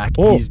 on the back.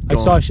 Oh, He's I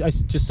gone.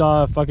 just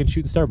saw a fucking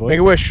shooting star, boys. Make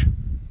a wish.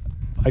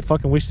 I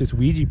fucking wish this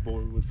Ouija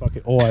board would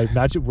fucking. Oh, I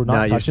imagine we're No,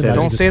 not you touching. said that. it.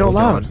 Don't Just- say it out What's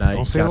loud. going on? No, you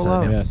Don't say it can't out say it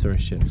loud. now. Yeah, sorry,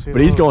 shit. Say it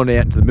But he's out gone out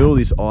into the middle of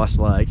this ice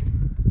lake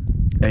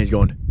and he's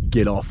gone,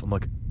 get off. I'm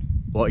like,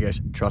 what? He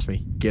goes, trust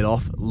me, get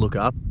off, look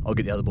up. I'll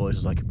get the other boys. I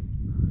was like,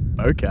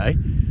 okay.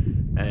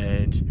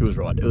 And he was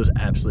right. It was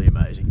absolutely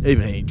amazing.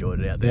 Even he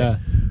enjoyed it out there.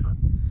 Yeah.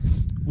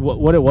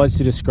 What it was,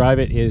 to describe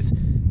it, is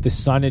the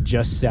sun had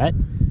just set.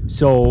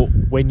 So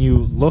when you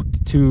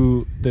looked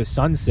to the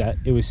sunset,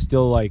 it was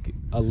still like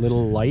a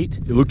little light.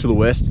 You look to the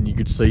west and you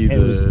could see It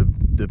was-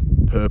 the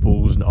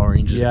purples and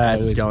oranges Yeah,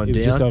 as it's going it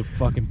was down. just a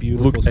fucking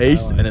beautiful Look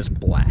east skyline. and it's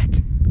black.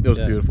 It was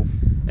Yeah. beautiful.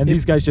 And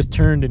these guys just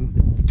turned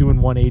and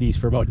doing 180s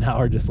for about an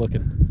hour just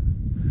looking.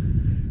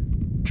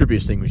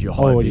 Trippiest thing was your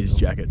Oh, high vis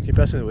jacket. Can you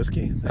pass me the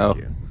whiskey? Thank Oh.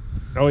 you.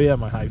 Oh yeah,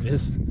 my high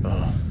vis.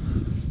 Oh.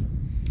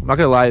 I'm not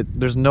gonna lie.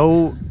 There's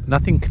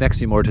nothing connects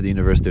you more to the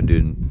universe than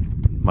doing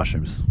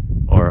mushrooms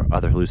or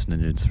other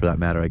hallucinogens, for that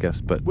matter, I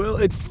guess. But Well,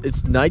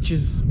 it's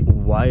nature's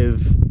way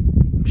of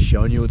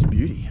showing you its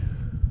beauty.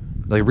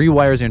 like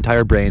rewires your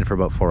entire brain for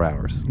about 4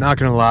 hours, Not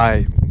gonna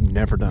lie,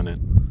 never done it.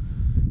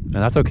 and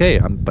that's okay.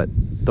 But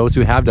those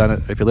who have done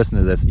it, if you listen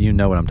to this, you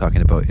know what I'm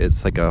talking about.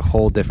 It's like a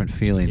whole different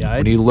feeling Yeah,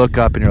 when you it's- look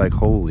up and you're like,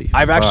 "Holy!"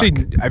 I've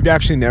fuck.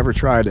 actually never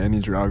tried any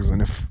drugs,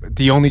 and if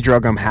the only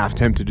drug I'm half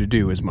tempted to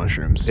do is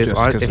mushrooms, It's just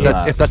hon- 'cause if, of that's,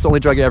 that. if that's the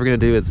only drug you're ever gonna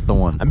do, it's the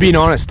one. I'm being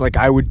honest. Like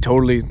I would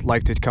totally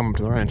like to come up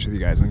to the ranch with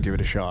you guys and give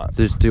it a shot.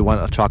 So just do one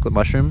a chocolate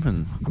mushroom,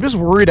 and I'm just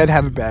worried I'd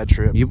have a bad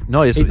trip. you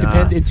no, it's, It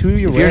depends. It's who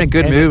you're If you're in a with,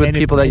 good and- mood with and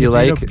people that and you if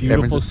you're in like, a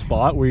beautiful everyone's-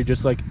 spot where you're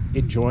just like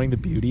enjoying the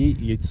beauty.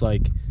 It's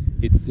like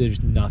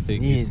there's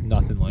nothing. Yeah. It's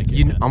nothing like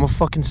it. Man. I'm a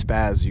fucking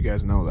spaz. You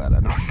guys know that. I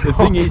don't know. The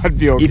thing is, I'd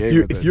be okay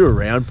if with it. you're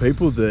around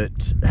people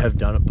that have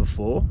done it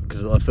before,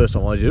 because the first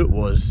time I did it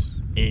was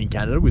in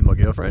Canada with my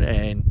girlfriend,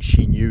 and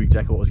she knew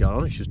exactly what was going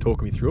on, and she was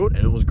talking me through it,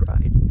 and it was great.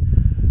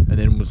 And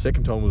then the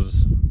second time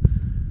was,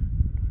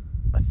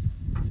 I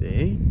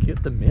think,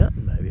 at the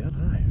mountain, maybe. I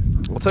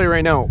don't know. I'll tell you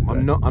right now,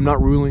 I'm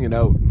not ruling it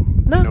out.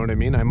 No. You know what I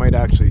mean? I might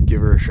actually give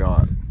her a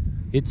shot.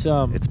 It's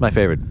It's my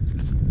favorite.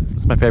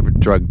 It's my favorite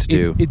drug to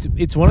do.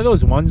 It's one of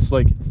those ones,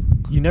 like,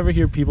 you never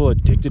hear people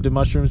addicted to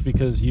mushrooms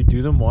because you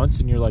do them once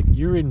and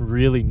you're in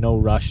really no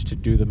rush to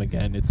do them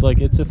again. It's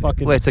like it's a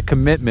fucking Well, it's a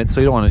commitment, so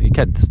you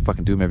can't just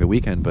fucking do them every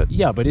weekend. But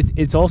yeah, but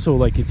it's also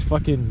like it's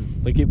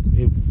fucking like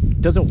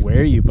it doesn't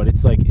wear you, but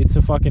it's like it's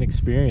a fucking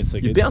experience.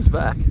 Like You it's- bounce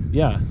back.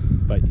 Yeah,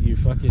 but you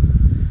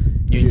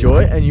fucking You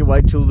enjoy it, and you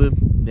wait till the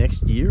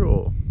next year,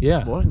 or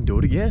Yeah. what, and do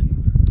it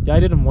again. Yeah, I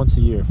did them once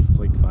a year,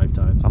 like 5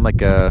 times. I'm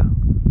like a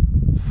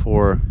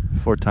four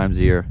times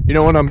a year You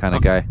know what? I'm kind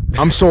of guy.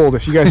 I'm sold.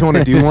 If you guys want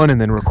to do one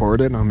and then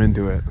record it, I'm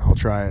into it. I'll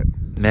try it.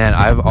 Man,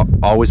 I've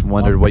always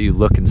wondered what you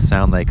look and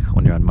sound like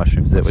when you're on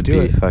mushrooms. It Let's would do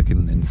be it.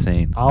 fucking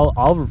insane.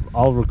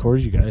 I'll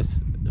record you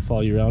guys,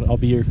 follow you around. I'll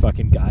be your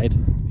fucking guide.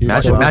 Your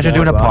Imagine, what I imagine said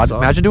doing a last time.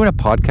 imagine doing a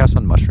podcast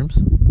on mushrooms.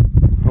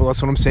 Well,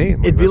 that's what I'm saying.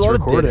 Like, It'd be a let's lot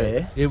of record dead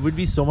it. air. It would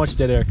be so much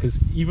dead air because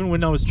even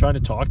when I was trying to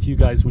talk to you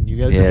guys when you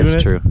guys Yeah, were doing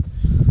it's it, true.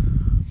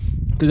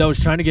 because I was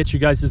trying to get you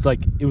guys' like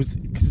it was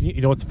because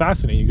you know it's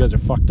fascinating. You guys are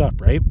fucked up,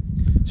 right?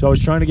 So I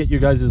was trying to get you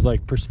guys'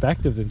 like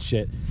perspective and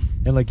shit,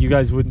 and like you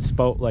guys wouldn't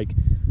spout like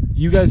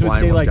you guys would Explain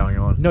say what's like going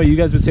on. no, you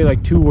guys would say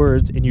like 2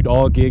 words and you'd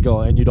all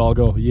giggle and you'd all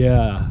go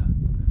yeah,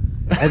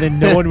 and then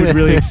no one would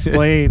really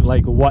explain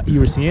like what you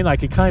were seeing. I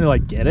could kind of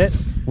like get it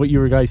what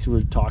you guys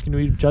were talking to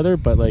each other,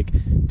 but like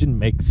it didn't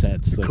make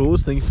sense. The Like,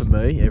 coolest thing for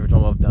me every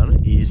time I've done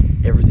it is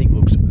everything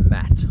looks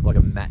matte, like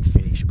a matte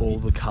finish. All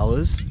the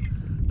colours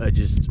are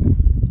just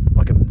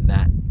like a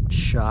matte,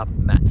 sharp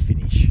matte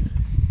finish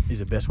is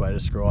the best way to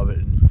describe it.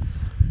 And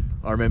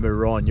I remember,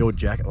 Ryan, your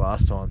jacket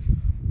last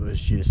time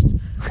was just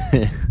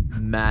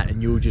matte,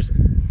 and you were just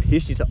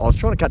pissed yourself. I was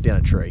trying to cut down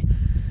a tree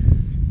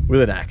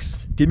with an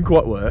axe. Didn't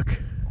quite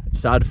work.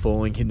 started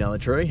falling, hit another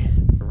tree.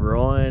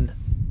 Ryan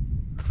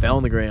fell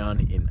on the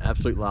ground in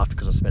absolute laughter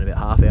because I spent about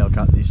half hour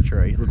cutting this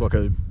tree. It looked like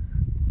a...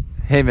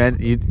 Hey man,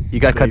 you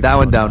got to cut that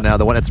one down now,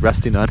 the one it's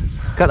resting on.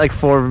 Cut like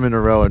 4 of them in a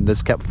row and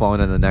just kept falling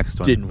in the next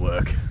one. Didn't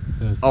work.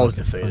 I was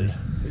defeated.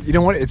 You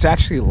know what? It's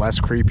actually less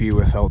creepy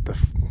without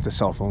the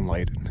cell phone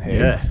light. Hey,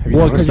 Yeah. Have you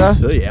Well, noticed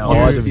 'cause you that? see our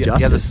eyes have Yeah,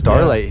 adjusted. the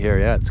starlight here,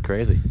 yeah, it's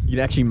crazy. You can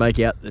actually make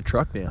out the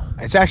truck now.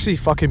 It's actually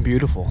fucking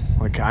beautiful.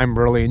 Like, I'm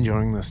really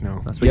enjoying this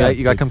now. That's what Yeah,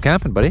 you got to come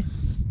camping, buddy.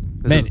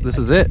 Man, This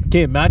is it.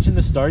 Okay, imagine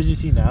the stars you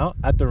see now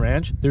at the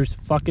ranch. There's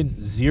fucking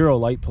zero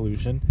light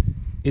pollution.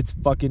 It's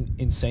fucking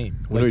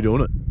insane. When are we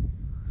doing it?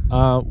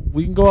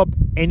 We can go up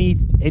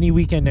any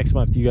weekend next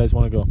month. Do you guys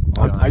want to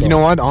go? You know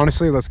what?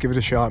 Honestly, let's give it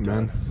a shot,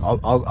 man.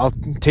 I'll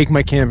take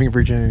my camping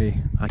virginity.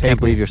 I Take can't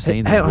believe me. you're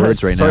saying Hey, these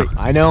words right sorry. now.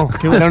 I know.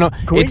 I don't know.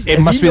 Can we- It have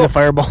must you be the not-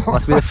 fireball.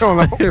 Must be the I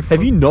don't know.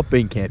 Have you not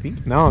been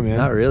camping? No, man.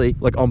 Not really.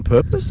 Like on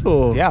purpose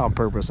or? Yeah, on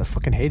purpose. I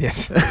fucking hate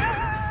it.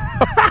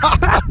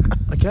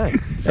 Okay.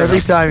 Every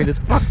time you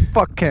just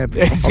fuck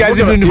camping. These guys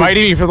have been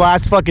inviting me for the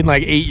last fucking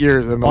like 8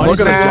 years. And I'm not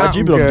Honestly, going to "Nah, judge you,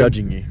 I'm but I'm good."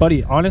 judging you.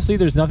 Buddy, honestly,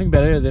 there's nothing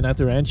better than at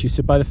the ranch. You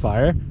sit by the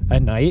fire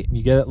at night and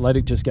you let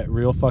it just get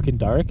real fucking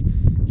dark.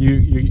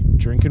 You're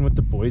drinking with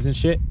the boys and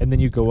shit, and then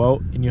you go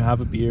out and you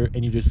have a beer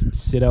and you just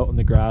sit out in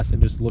the grass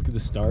and just look at the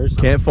stars.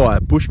 Campfire,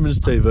 Bushman's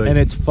TV. And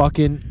it's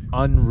fucking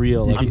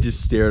unreal. you Like, can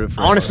just stare at it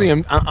for Honestly,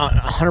 hours. I'm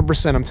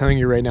 100%. I'm telling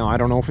you right now. I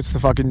don't know if it's the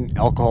fucking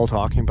alcohol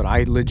talking, but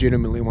I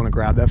legitimately want to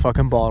grab that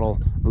fucking bottle,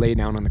 lay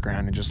down on the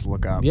ground, and just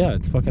look up. yeah,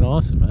 it's fucking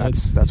awesome, man.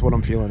 That's what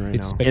I'm feeling right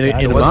It's now. In a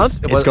spectacular.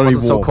 month, It it's going to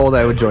be so warm. cold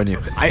I would join you.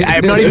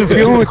 I'm not even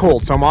feeling the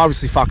cold, so I'm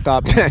obviously fucked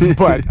up.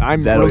 But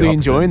I'm That'll really help,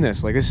 enjoying man.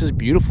 this. Like, this is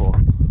beautiful.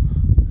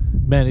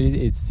 Man,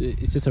 it's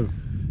just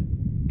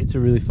it's a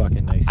really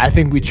fucking nice. I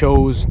think we too.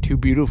 chose too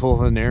beautiful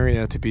of an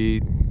area to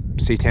be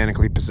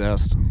satanically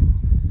possessed.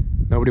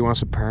 Nobody wants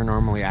to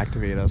paranormally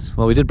activate us.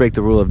 Well, we did break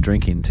the rule of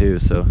drinking too,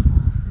 so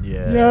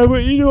Yeah. Yeah,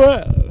 but you know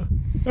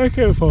what? I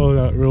can't follow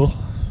that rule.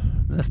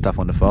 that's a tough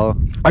one to follow.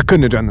 I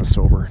couldn't have done this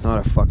sober.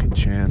 Not a fucking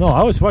chance. No,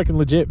 I was fucking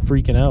legit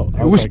freaking out.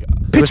 I It was like,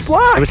 pitch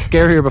black. It was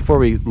scarier before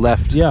we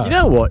left. yeah. You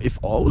know what? If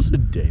I was a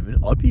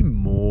demon, I'd be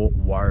more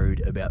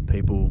worried about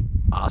people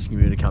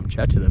asking me to come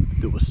chat to them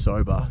that were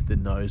sober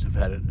than those who've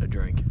had a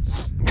drink.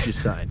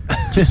 Just saying.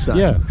 Just saying.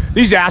 Yeah.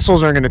 These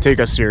assholes aren't going to take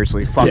us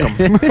seriously. Fuck them.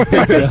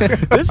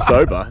 They're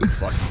sober.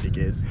 Fucking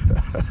dickheads.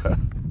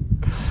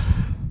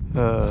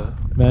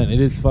 Man,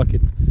 it is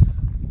fucking.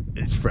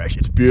 It's fresh.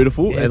 It's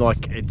beautiful. It's- and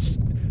like it's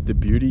the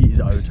beauty is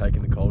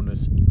overtaking the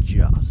coldness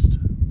just.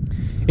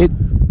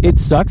 It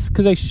sucks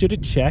because I should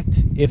have checked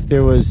if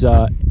there was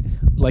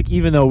like,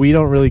 even though we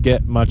don't really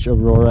get much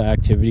aurora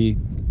activity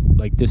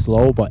like this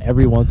low, but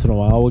every once in a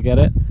while we'll get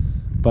it.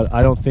 But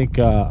I don't think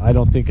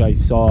I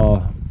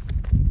saw.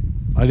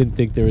 I didn't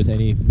think there was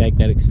any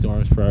magnetic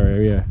storms for our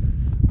area.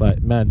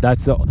 But man,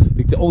 that's the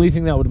only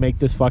thing that would make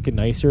this fucking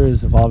nicer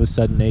is if all of a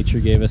sudden nature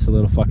gave us a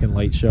little fucking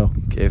light show.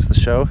 Gave us the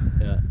show.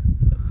 Yeah,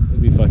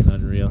 it'd be fucking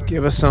unreal.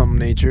 Give us something,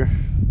 nature.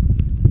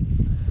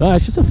 No,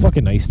 it's just a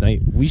fucking nice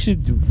night. We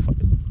should do.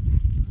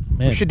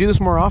 Man, We should do this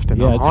more often.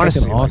 Yeah, it's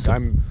honestly, fucking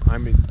awesome. like,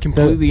 I'm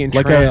completely like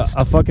entranced.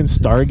 a fucking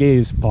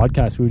Stargaze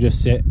podcast. We would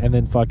just sit and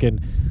then fucking.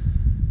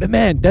 But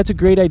man, that's a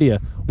great idea.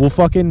 We'll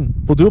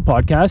do a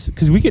podcast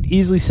because we could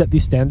easily set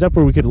these stands up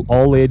where we could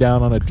all lay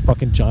down on a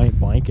fucking giant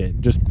blanket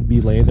and just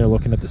be laying there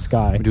looking at the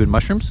sky. We doing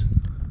mushrooms?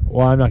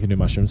 Well, I'm not gonna do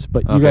mushrooms,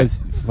 but you Okay.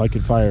 guys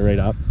fucking fire right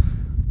up,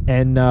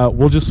 and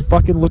we'll just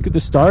fucking look at the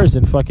stars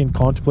and fucking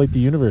contemplate the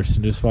universe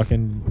and just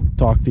fucking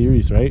talk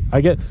theories. Right? I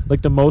get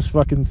like the most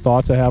fucking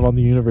thoughts I have on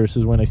the universe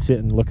is when I sit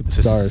and look at the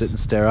Just stars. sit and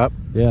stare up.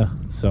 Yeah,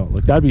 so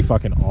like that'd be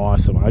fucking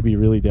awesome. I'd be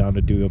really down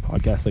to do a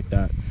podcast like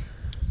that.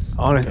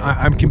 I'm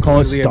Call it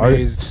completely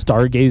amazed.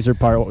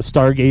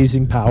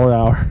 stargazing power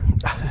hour.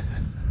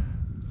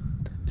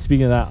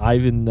 Speaking of that,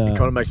 Ivan. It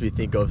kind of makes me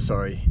think of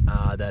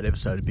that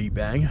episode of Big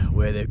Bang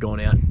where they've gone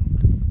out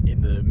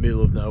in the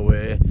middle of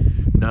nowhere,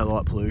 no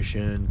light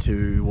pollution,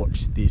 to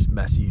watch this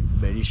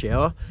massive meteor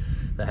shower.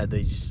 They had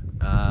these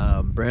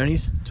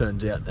brownies.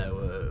 Turns out they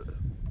were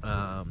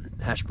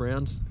hash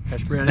brownies,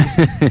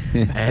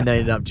 and they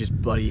ended up just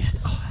bloody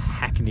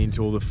hacking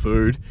into all the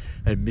food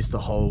and missed the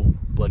whole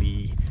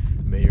bloody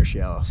meteor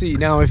shower. See,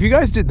 now if you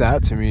guys did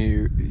that to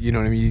me, you know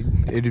what I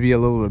mean, it'd be a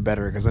little bit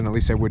better because then at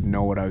least I wouldn't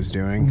know what I was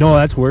doing. No,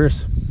 that's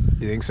worse.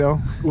 You think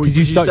so? Well, Because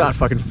you start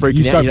fucking freaking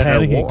you out. start You don't know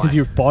panicking why. because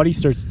your body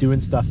starts doing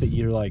stuff that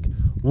you're like,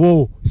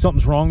 whoa,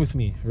 something's wrong with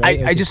me.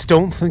 Right? I just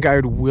don't think I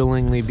would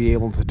willingly be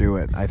able to do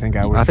it. I think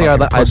I would I think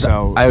fucking puss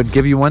out. I would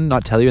give you one,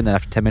 not tell you, and then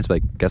after 10 minutes, be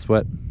like, guess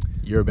what?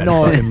 You're about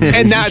No, to fucking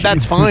and lose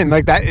that's fine.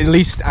 Like that, at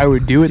least I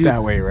would do it Dude.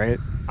 that way, right?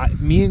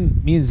 me and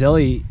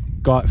Zelly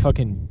got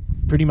fucking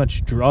pretty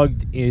much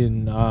drugged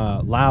in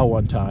Lao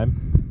one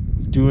time.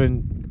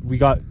 We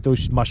got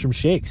those mushroom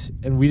shakes,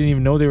 and we didn't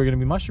even know they were gonna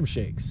be mushroom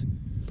shakes.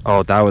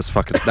 Oh, that was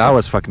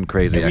fucking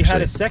crazy, And we actually.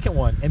 had a second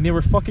one, and they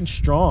were fucking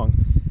strong.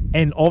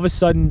 And all of a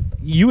sudden,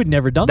 you had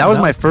never done that. That was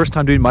my first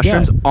time doing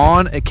mushrooms Yeah.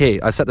 on. Okay,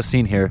 I set the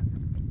scene here.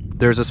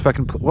 There's this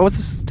fucking. What was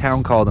this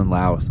town called in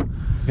Laos?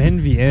 Van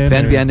Vienne.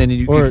 Van or- Vienne,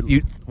 and or-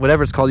 you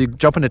whatever it's called, you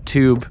jump in a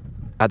tube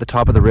at the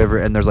top of the river,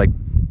 and there's like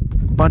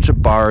a bunch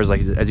of bars.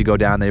 Like as you go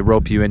down, they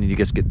rope you in, and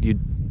you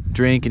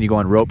drink, and you go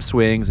on rope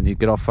swings, and you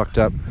get all fucked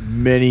up.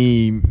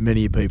 Many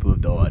people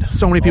have died.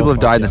 So many people Oh,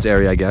 have died in fuck this yeah.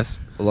 area, I guess.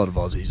 A lot of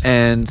Aussies.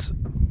 And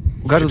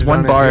we got Should've this one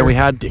done it bar,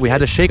 and here. we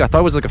had a shake. I thought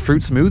it was like a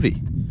fruit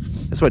smoothie.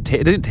 That's what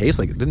it didn't taste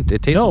like. It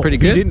tasted no, pretty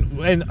we good. didn't.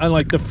 And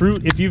like the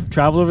fruit, if you've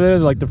traveled over there,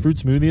 like the fruit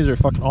smoothies are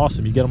fucking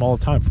awesome. You get them all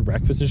the time for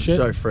breakfast and shit.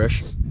 So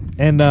fresh.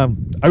 And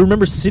I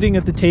remember sitting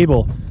at the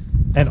table,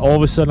 and all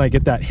of a sudden I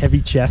get that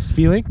heavy chest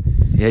feeling.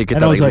 Yeah, you get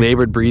And that I was like like-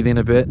 labored breathing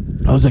a bit.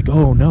 I was like,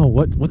 oh no,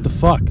 what the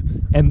fuck?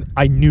 And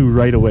I knew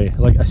right away.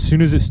 Like as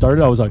soon as it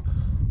started, I was like,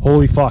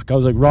 holy fuck. I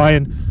was like,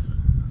 Ryan,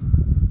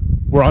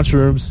 we're on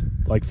shrooms.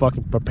 Like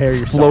fucking prepare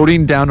yourself.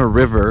 Floating down a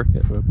river.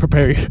 Yeah,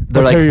 prepare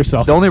They're like,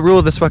 yourself. The only rule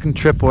of this fucking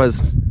trip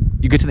was,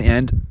 you get to the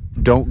end,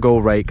 don't go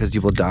right because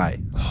you will die.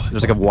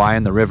 There's like a Y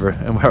in the river,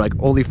 and we're like,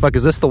 holy fuck,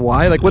 is this the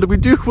Y? Like, what did we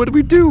do? What did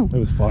we do? It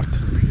was fucked.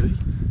 Really?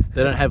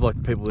 They don't have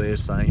like people there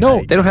saying. No,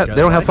 hey, They don't have go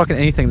they don't have away? fucking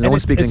anything. No And one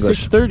it- speaks at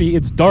English. 6:30,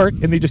 it's dark,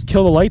 and they just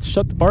kill the lights,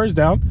 shut the bars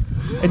down,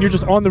 and you're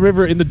just on the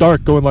river in the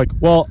dark, going like,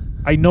 well,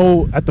 I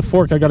know at the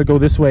fork I got to go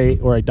this way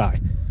or I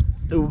die.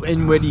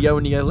 And where do you go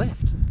when you go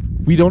left?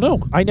 We don't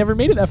know. I never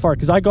made it that far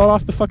because I got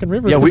off the fucking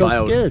river. Yeah, because we- I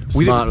was scared.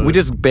 We, Smart we move.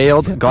 just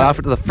bailed, got off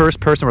to the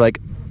first person. We're like,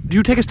 do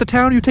you take us to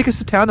town? You take us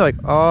to town? They're like,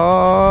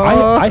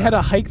 oh. I had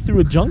to hike through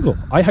a jungle.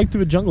 I hiked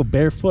through a jungle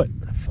barefoot.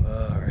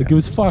 Like it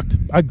was fucked.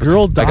 A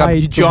girl got- died.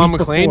 You the John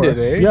week McClane before.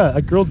 did, eh? Yeah,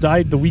 a girl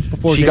died the week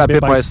before. She getting got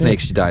bit by a snake.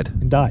 She died.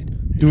 and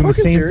died doing the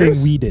fucking same serious?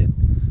 thing we did.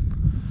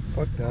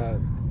 Fuck that.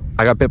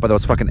 I got bit by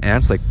those fucking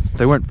ants. Like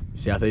they weren't.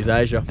 Southeast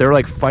Asia. They were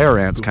like fire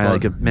ants, Good kind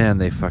of fun. like. Man,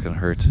 they fucking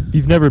hurt. If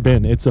you've never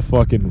been, it's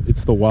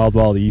the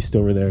wild east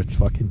over there. It's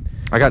fucking.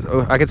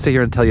 I could sit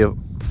here and tell you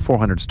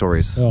 400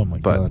 stories. Oh my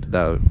but God.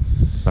 that would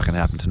fucking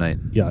happen tonight.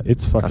 Yeah,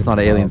 it's fucking. That's not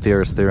an alien wild.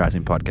 theorist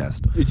theorizing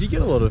podcast. Did you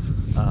get a lot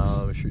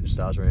of shooting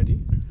stars around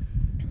you?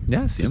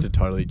 Yeah, I see Just to him.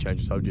 totally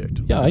change the subject.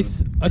 Yeah, I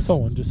saw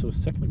one just a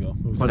second ago.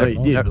 It was I know you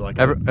awesome. did, but like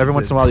Every is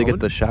once it in a while, you get common?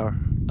 the shower.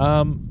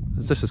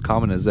 It's just as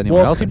common as anyone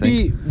Well, it else. I could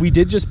think. be. We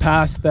did just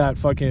pass that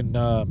fucking.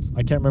 I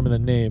can't remember the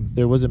name.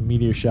 There was a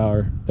meteor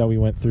shower that we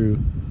went through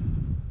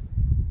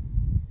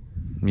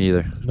Me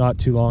either. not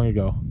too long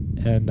ago,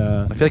 and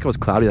I feel like it was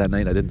cloudy that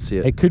night. I didn't see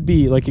it. it could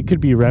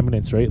be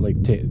remnants, right? Like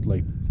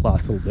like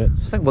last little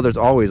bits. I think, well, there's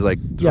always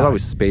Yeah.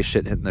 always space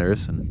shit hitting the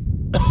Earth, and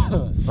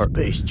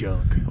Space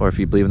junk. or if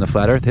you believe in the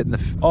flat Earth, hitting the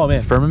Oh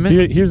man,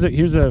 firmament. Here's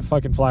a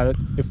fucking flat Earth.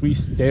 If we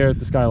stare at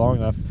the sky long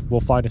enough, we'll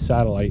find a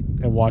satellite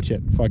and watch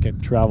it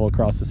fucking travel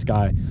across the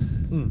sky.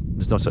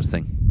 There's no such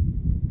thing.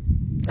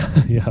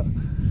 Yeah.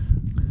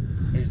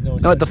 There's no.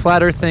 No, the such-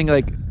 flat Earth thing.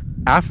 Like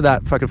after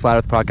that fucking flat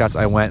Earth podcast,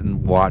 I went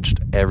and watched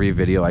every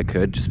video I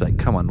could. Just be like,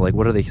 come on, like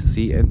what do they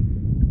see?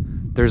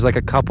 And there's like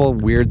a couple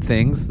weird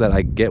things that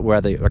I get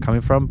where they are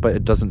coming from, but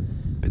it doesn't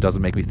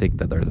make me think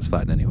that the Earth is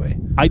flat in any way.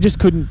 I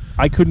couldn't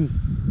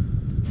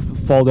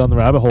fall down the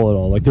rabbit hole at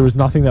all. Like there was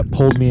nothing that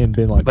pulled me and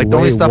been like. Like the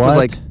only "Wait, stuff was what?"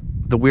 like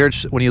the weird.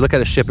 When you look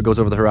at a ship, it goes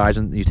over the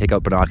horizon. You take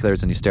out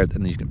binoculars and you stare,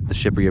 and the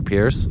ship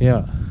reappears.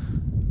 Yeah.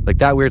 Like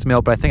that weirds me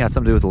out, but I think it has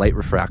something to do with light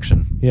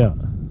refraction. Yeah.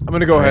 I'm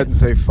gonna go ahead and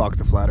say fuck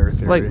the flat Earth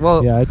theory. Like,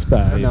 well, Yeah, it's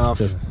bad.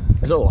 Enough.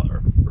 It's not like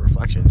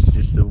reflections. It's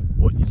just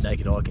what your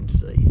naked eye can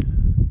see.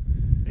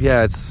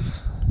 yeah, it's.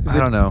 Is I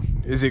it- don't know.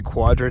 Is it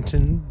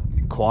quadratins?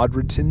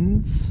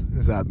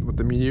 Is that what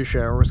the meteor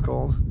shower was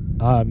called?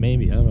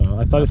 Maybe I don't know.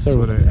 I thought That's it started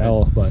what with an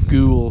L, but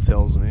Google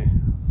tells me.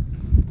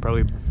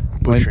 Probably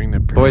butchering the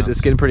Boys,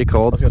 it's getting pretty I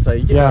cold. was gonna say,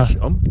 Yeah. I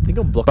think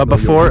I'm blocking. But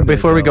all your windows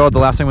before we out. go, the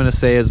last thing I'm going to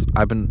say is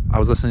I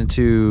was listening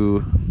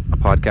to a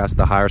podcast,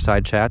 the Higher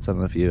Side Chats. I don't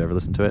know if you ever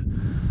listened to it,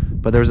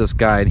 but there was this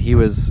guy, and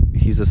he's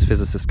this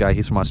physicist guy.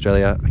 He's from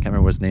Australia. I can't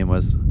remember what his name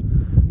was,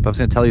 but I'm just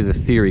going to tell you the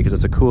theory because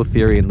it's a cool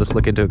theory, and let's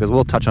look into it because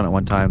we'll touch on it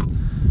one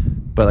time.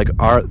 But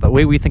like the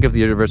way we think of the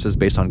universe is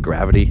based on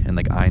gravity, and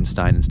like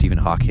Einstein and Stephen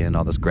Hawking and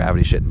all this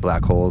gravity shit and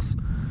black holes.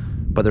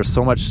 But there's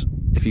so much.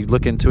 If you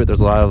look into it, there's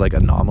a lot of like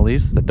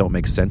anomalies that don't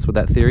make sense with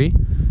that theory.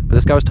 But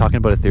this guy was talking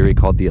about a theory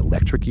called the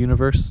electric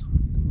universe,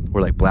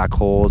 where like black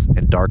holes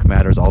and dark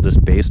matter is all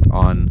just based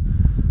on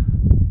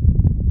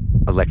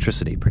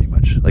electricity, pretty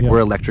much. Like Yeah. we're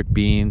electric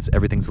beings,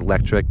 everything's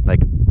electric.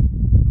 Like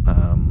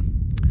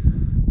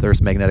the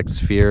Earth's magnetic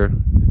sphere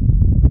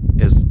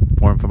is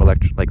formed from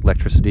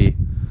electricity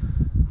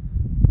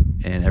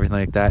and everything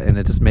like that. And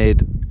it's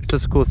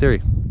just a cool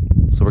theory.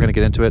 So we're gonna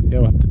get into it. yeah,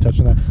 we'll have to touch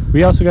on that.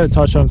 We also got to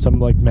touch on some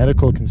like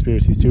medical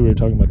conspiracies too. We were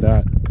talking about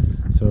that.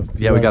 So if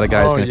Yeah, we got a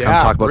guy who's Oh, gonna come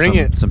yeah, talk about bring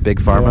it. some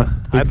big pharma.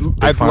 Yeah. I'd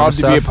Big pharma love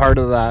to be a stuff. part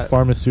of that.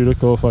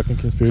 pharmaceutical fucking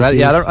So conspiracies.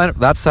 that, I don't,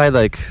 that side,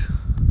 like,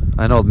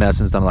 I know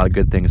medicine's done a lot of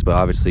good things, but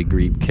obviously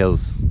greed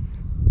kills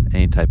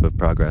any type of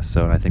progress.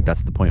 So I think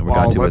that's the point we're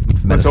Wow, going to with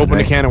medicine. let's open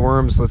right? a can of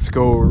worms. Let's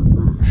go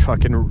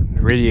fucking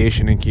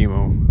radiation and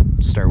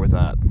chemo. Start with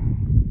that.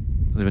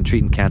 They've been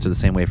treating cancer the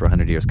same way for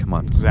 100 years. Come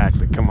on.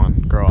 Exactly. Come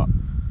on, grow up.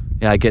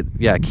 Yeah,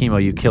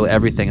 chemo. You kill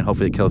everything, and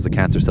hopefully it kills the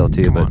cancer cell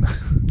too. Come but on.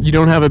 You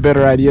don't have a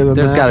better idea than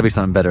there's that? got to be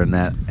something better than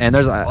that. And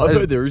I've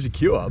heard there is a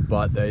cure,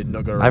 but they're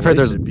not going to I've heard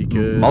release there's it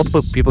because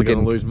multiple people they're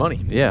getting going to lose money.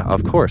 Yeah,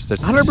 of course.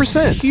 There's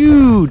 100%.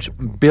 huge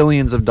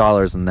billions of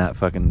dollars in that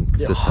fucking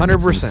system.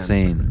 100%. It's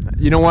insane.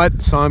 You know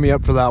what? Sign me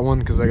up for that one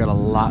because I got a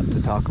lot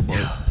to talk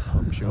about.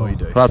 I'm sure you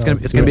do. Well, it's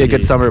Sounds gonna be a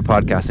good good. summer of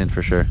podcasting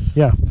for sure.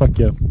 Yeah, fuck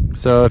yeah.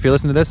 So if you're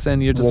listening to this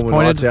and you're Warmer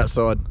disappointed, nights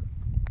outside.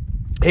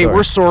 Hey, Sorry.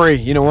 we're sorry.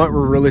 You know what?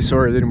 We're really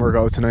sorry it didn't work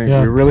out tonight.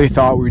 Yeah. We really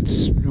thought we'd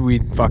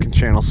fucking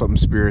channel something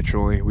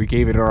spiritually. We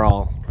gave it our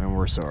all, and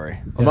we're sorry.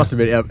 It must have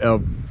been our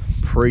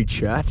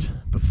pre-chat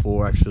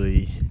before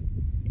actually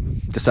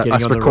just getting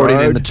us on the recording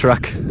in road. the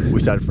truck.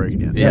 we started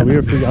freaking out. Yeah, we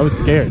were freaking. I was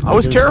scared. I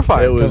was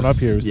terrified. Coming up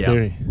here was yeah.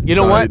 scary. You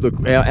know what? Look,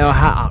 our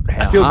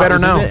I feel heart better was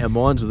in now. it, our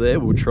minds were there.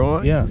 We were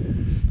trying. Yeah.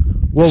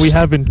 Well, we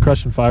have been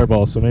crushing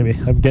fireballs, so maybe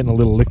I'm getting a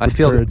little liquid I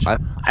feel courage. I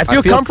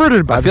feel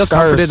comforted by I the feel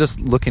stars. comforted just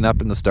looking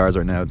up in the stars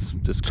right now. It's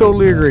just cool.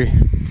 Totally agree.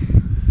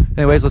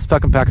 Anyways, let's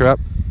fucking pack her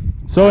up.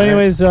 So,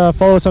 anyways,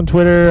 follow us on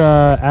Twitter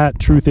at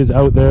Truth Is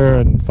Out There,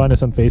 and find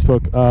us on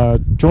Facebook.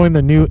 Join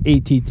the new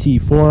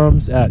ATT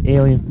forums at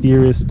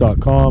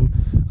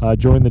alientheorist.com.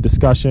 Join the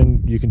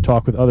discussion. You can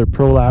talk with other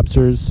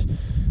prolapsers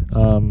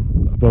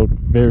about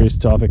various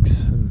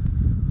topics and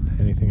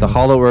anything. The else.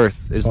 Hollow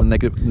Earth is the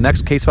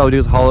next case file we do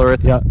is Hollow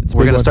Earth. Yeah, it's a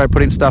we're big gonna one. start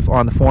putting stuff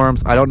on the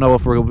forums. I don't know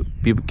if we'll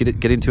be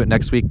getting to it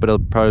next week, but it'll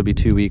probably be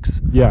 2 weeks.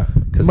 Yeah,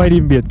 it 'Cause- might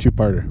even be a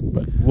two-parter,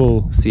 but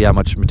we'll See how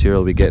much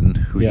material we get and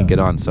who we Yeah. can get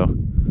on. So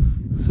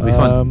it'll be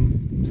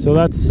fun. So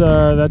that's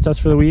us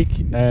for the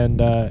week, and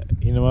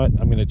you know what?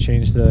 I'm gonna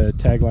change the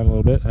tagline a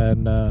little bit,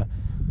 and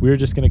we're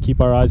just gonna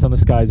keep our eyes on the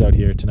skies out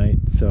here tonight.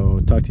 So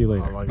talk to you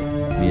later. I like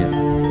it.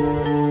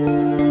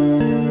 Yeah.